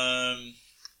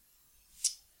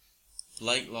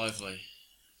 Blake Lively.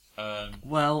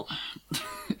 Well,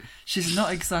 she's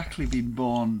not exactly been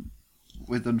born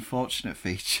with unfortunate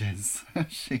features,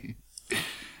 has she?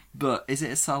 But is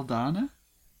it a Saldana?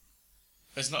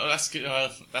 It's not. That's good.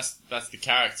 That's the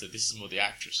character. This is more the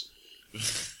actress.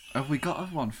 Have we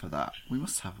got one for that? We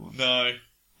must have one. No.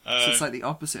 So it's like the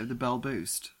opposite of the Bell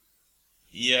Boost.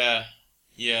 Yeah.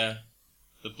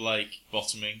 The Blake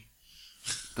bottoming.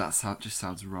 Just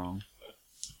sounds wrong.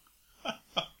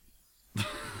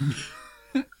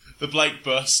 The Blake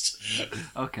bust.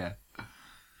 Okay.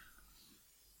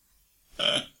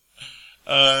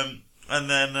 And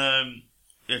then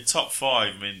top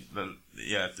 5. I mean,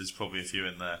 there's probably a few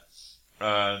in there.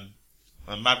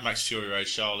 Mad Max Fury Road.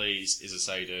 Charlize is a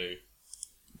Seydoux.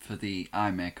 For the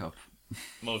eye makeup.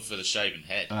 More for the shaven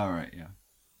head. All right, yeah.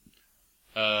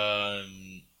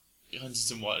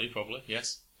 Huntington Whiteley, probably,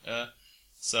 yes.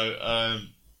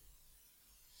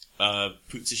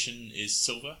 Position is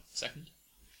Silver, second.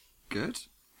 Good.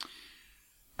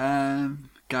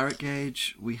 Garrett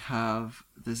Gage,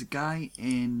 there's a guy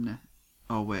in...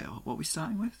 Oh, wait, what are we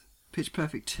starting with? Pitch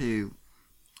Perfect 2.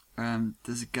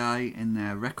 There's a guy in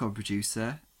there, record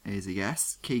producer, is a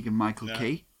yes, Keegan-Michael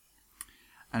Key.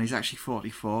 And he's actually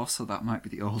 44, so that might be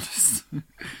the oldest.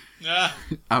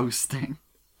 Ousting.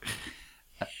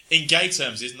 In gay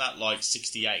terms, isn't that like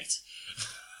 68?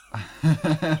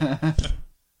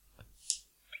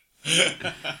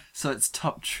 So it's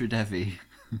Top Trudevi.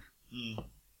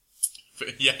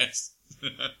 Yes.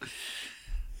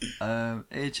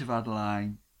 Age of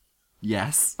Adeline.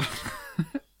 Yes.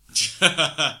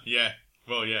 Yeah.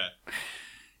 Well, yeah.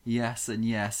 Yes and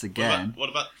yes again. What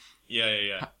about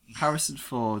yeah. Harrison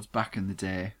Ford back in the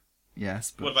day.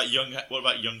 Yes, but What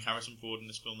about young Harrison Ford in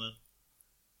this film then?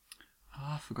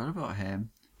 I forgot about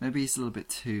him. Maybe he's a little bit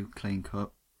too clean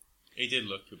cut. He did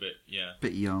look a bit, yeah.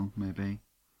 Bit young, maybe.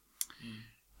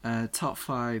 Top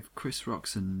 5, Chris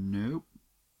Rock's a nope.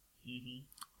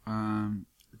 I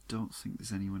don't think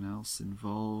there's anyone else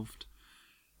involved.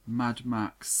 Mad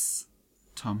Max,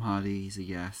 Tom Hardy, he's a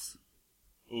yes.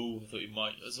 Ooh, I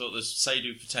thought there's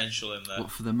Seydoux potential in there.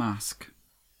 What for the mask?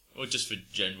 Or just for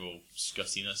general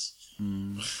scuttiness.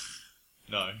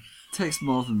 No. Takes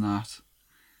more than that.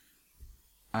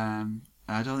 I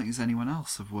don't think there's anyone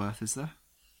else of worth, is there?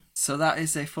 So that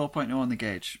is a 4.0 on the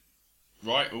gauge.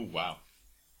 Right, oh wow.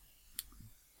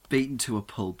 Beaten to a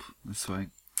pulp this week.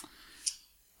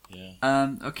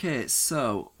 Yeah. Okay,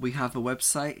 so we have a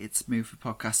website. It's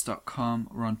moodforpodcast.com.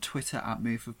 We're on Twitter at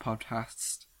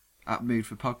moodforpodcast. At Mood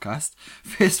for Podcast.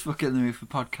 Facebook at the Mood for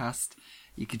Podcast.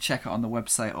 You can check out on the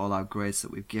website all our grades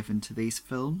that we've given to these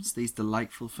films, these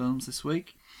delightful films this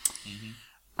week.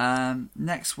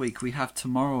 Next week we have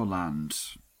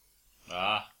Tomorrowland.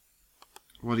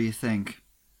 What do you think?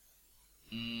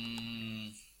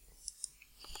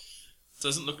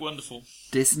 Doesn't look wonderful.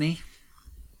 Disney?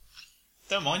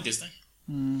 Don't mind Disney.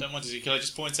 Don't mind Disney. Can I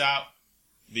just point out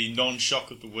the non-shock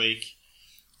of the week?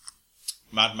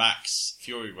 Mad Max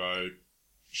Fury Road,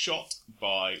 shot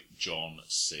by John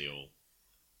Seal.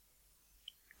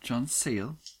 John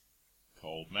Seal?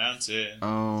 Cold Mountain.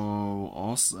 Oh,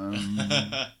 awesome.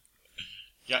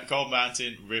 Yeah, Cold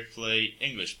Mountain, Ripley,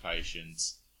 English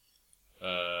Patience,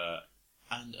 and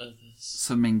others.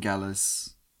 Some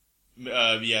Mingellas.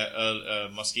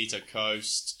 Mosquito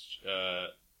Coast.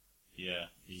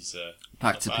 He's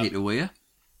back to Peter Weir.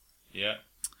 Yeah.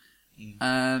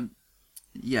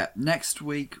 Next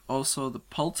week also the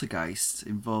Poltergeist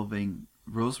involving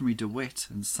Rosemary DeWitt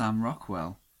and Sam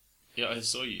Rockwell. Yeah, I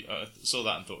saw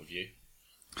that and thought of you.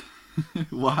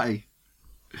 Why?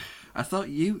 I thought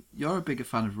you're a bigger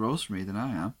fan of Rosemary than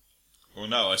I am. Well,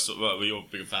 no, you're a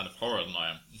bigger fan of horror than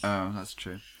I am. Oh, that's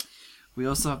true. We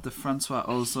also have the Francois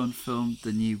Ozon film,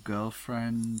 The New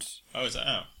Girlfriend. Oh, is that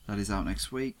out? That is out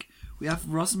next week. We have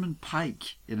Rosamund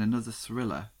Pike in another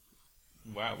thriller.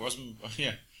 Wow, Rosamund...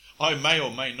 Yeah. I may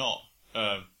or may not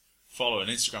follow an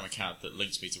Instagram account that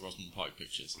links me to Rosamund Pike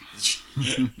pictures.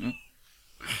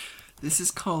 This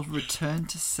is called Return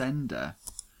to Sender.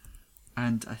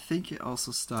 And I think it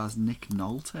also stars Nick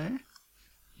Nolte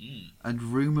and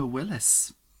Rumer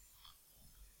Willis.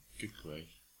 Good grief.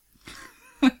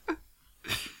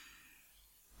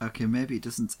 Okay, maybe it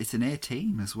doesn't... It's an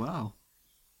 18 as well.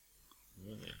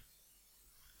 Really?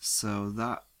 So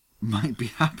that might be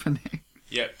happening.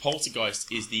 Yeah,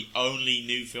 Poltergeist is the only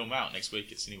new film out next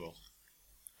week at Cineworld.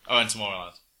 Oh, and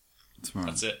Tomorrowland. Tomorrow.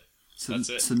 That's it. So,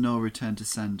 so no Return to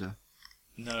Sender.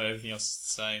 No, everything else is the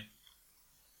same.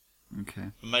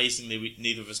 Okay. Amazingly,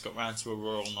 neither of us got round to a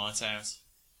Royal Night Out.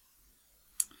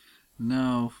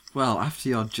 No. Well, after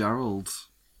your Gerald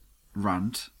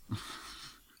rant,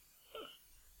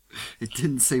 it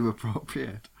didn't seem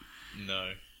appropriate.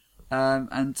 No.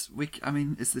 And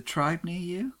is the Tribe near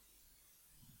you?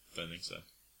 Don't think so.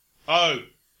 Oh,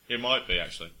 it might be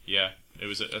actually. Yeah, it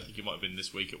was. I think it might have been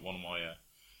this week at one of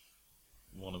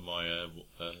my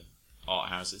art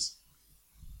houses.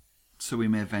 So we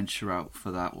may venture out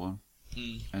for that one.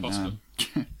 And possibly.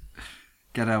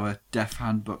 Get our Deaf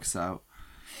handbooks out.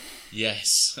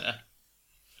 Yes.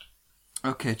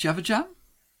 Okay, do you have a jam?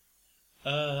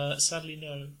 Sadly,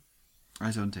 no.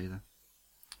 I don't either.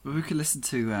 But we could listen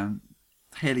to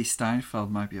Haley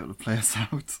Steinfeld might be able to play us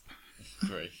out.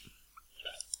 Great.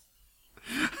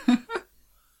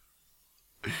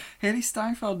 Haley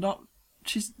Steinfeld,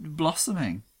 she's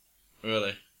blossoming.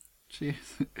 Really? She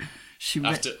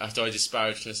after I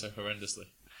disparaged her so horrendously.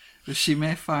 She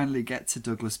may finally get to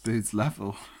Douglas Booth's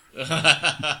level.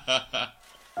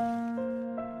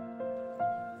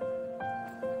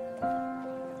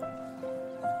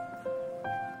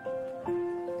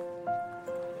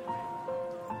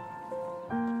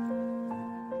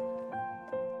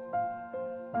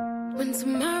 When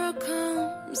tomorrow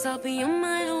comes, I'll be on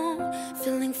my own,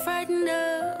 feeling frightened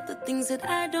of the things that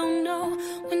I don't know.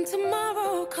 When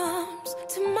tomorrow comes,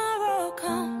 tomorrow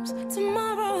comes,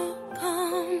 tomorrow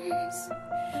comes.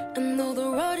 And though the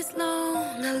road is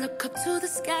long, I look up to the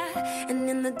sky, and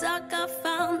in the dark I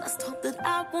found lost hope that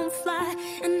I won't fly.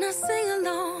 And I sing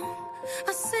along,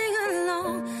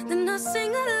 then I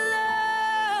sing along.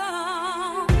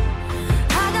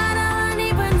 I got all I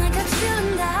need when I got you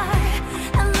and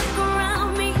I look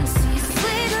around me and see a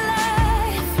sweet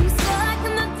life. I'm stuck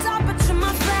in the dark, but you're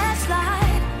my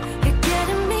flashlight. You're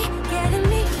getting me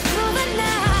through the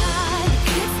night.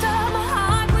 You stole my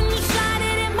heart when you shine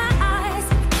it in my eyes.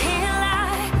 Can't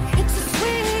lie, it's a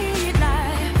sweet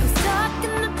life. I'm stuck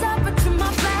in the dark, but you're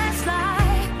my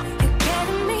flashlight. You're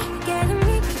getting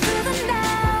me through the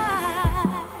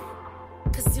night.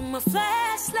 'Cause you're my flashlight.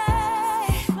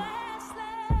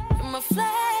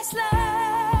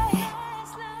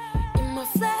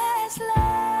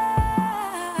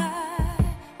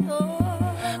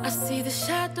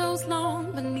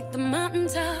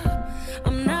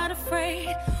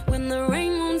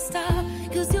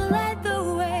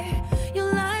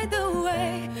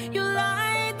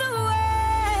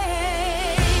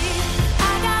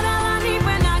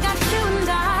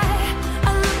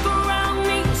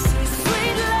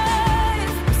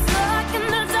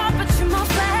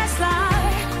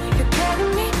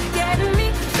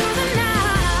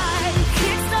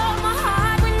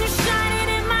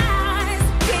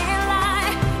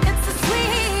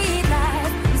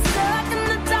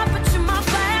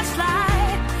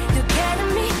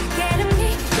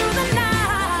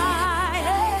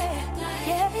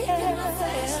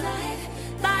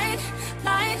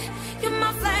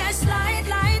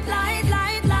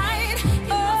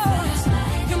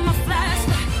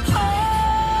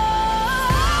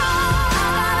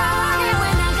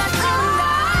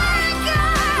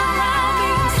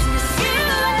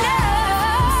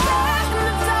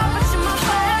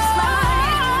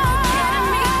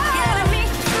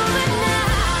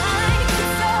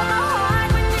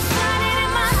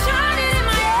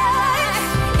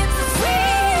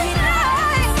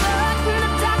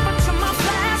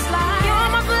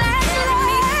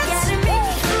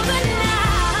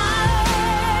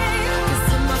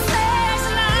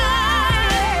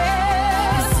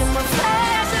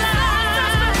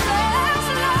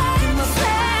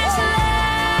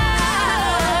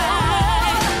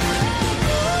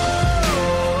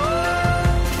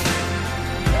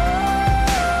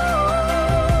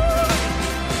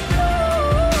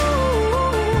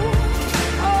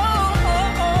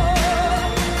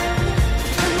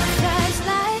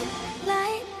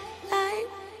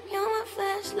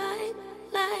 flashlight,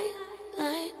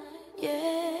 light,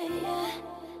 yeah.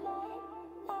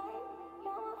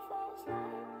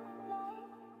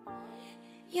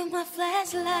 You're my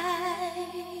flashlight.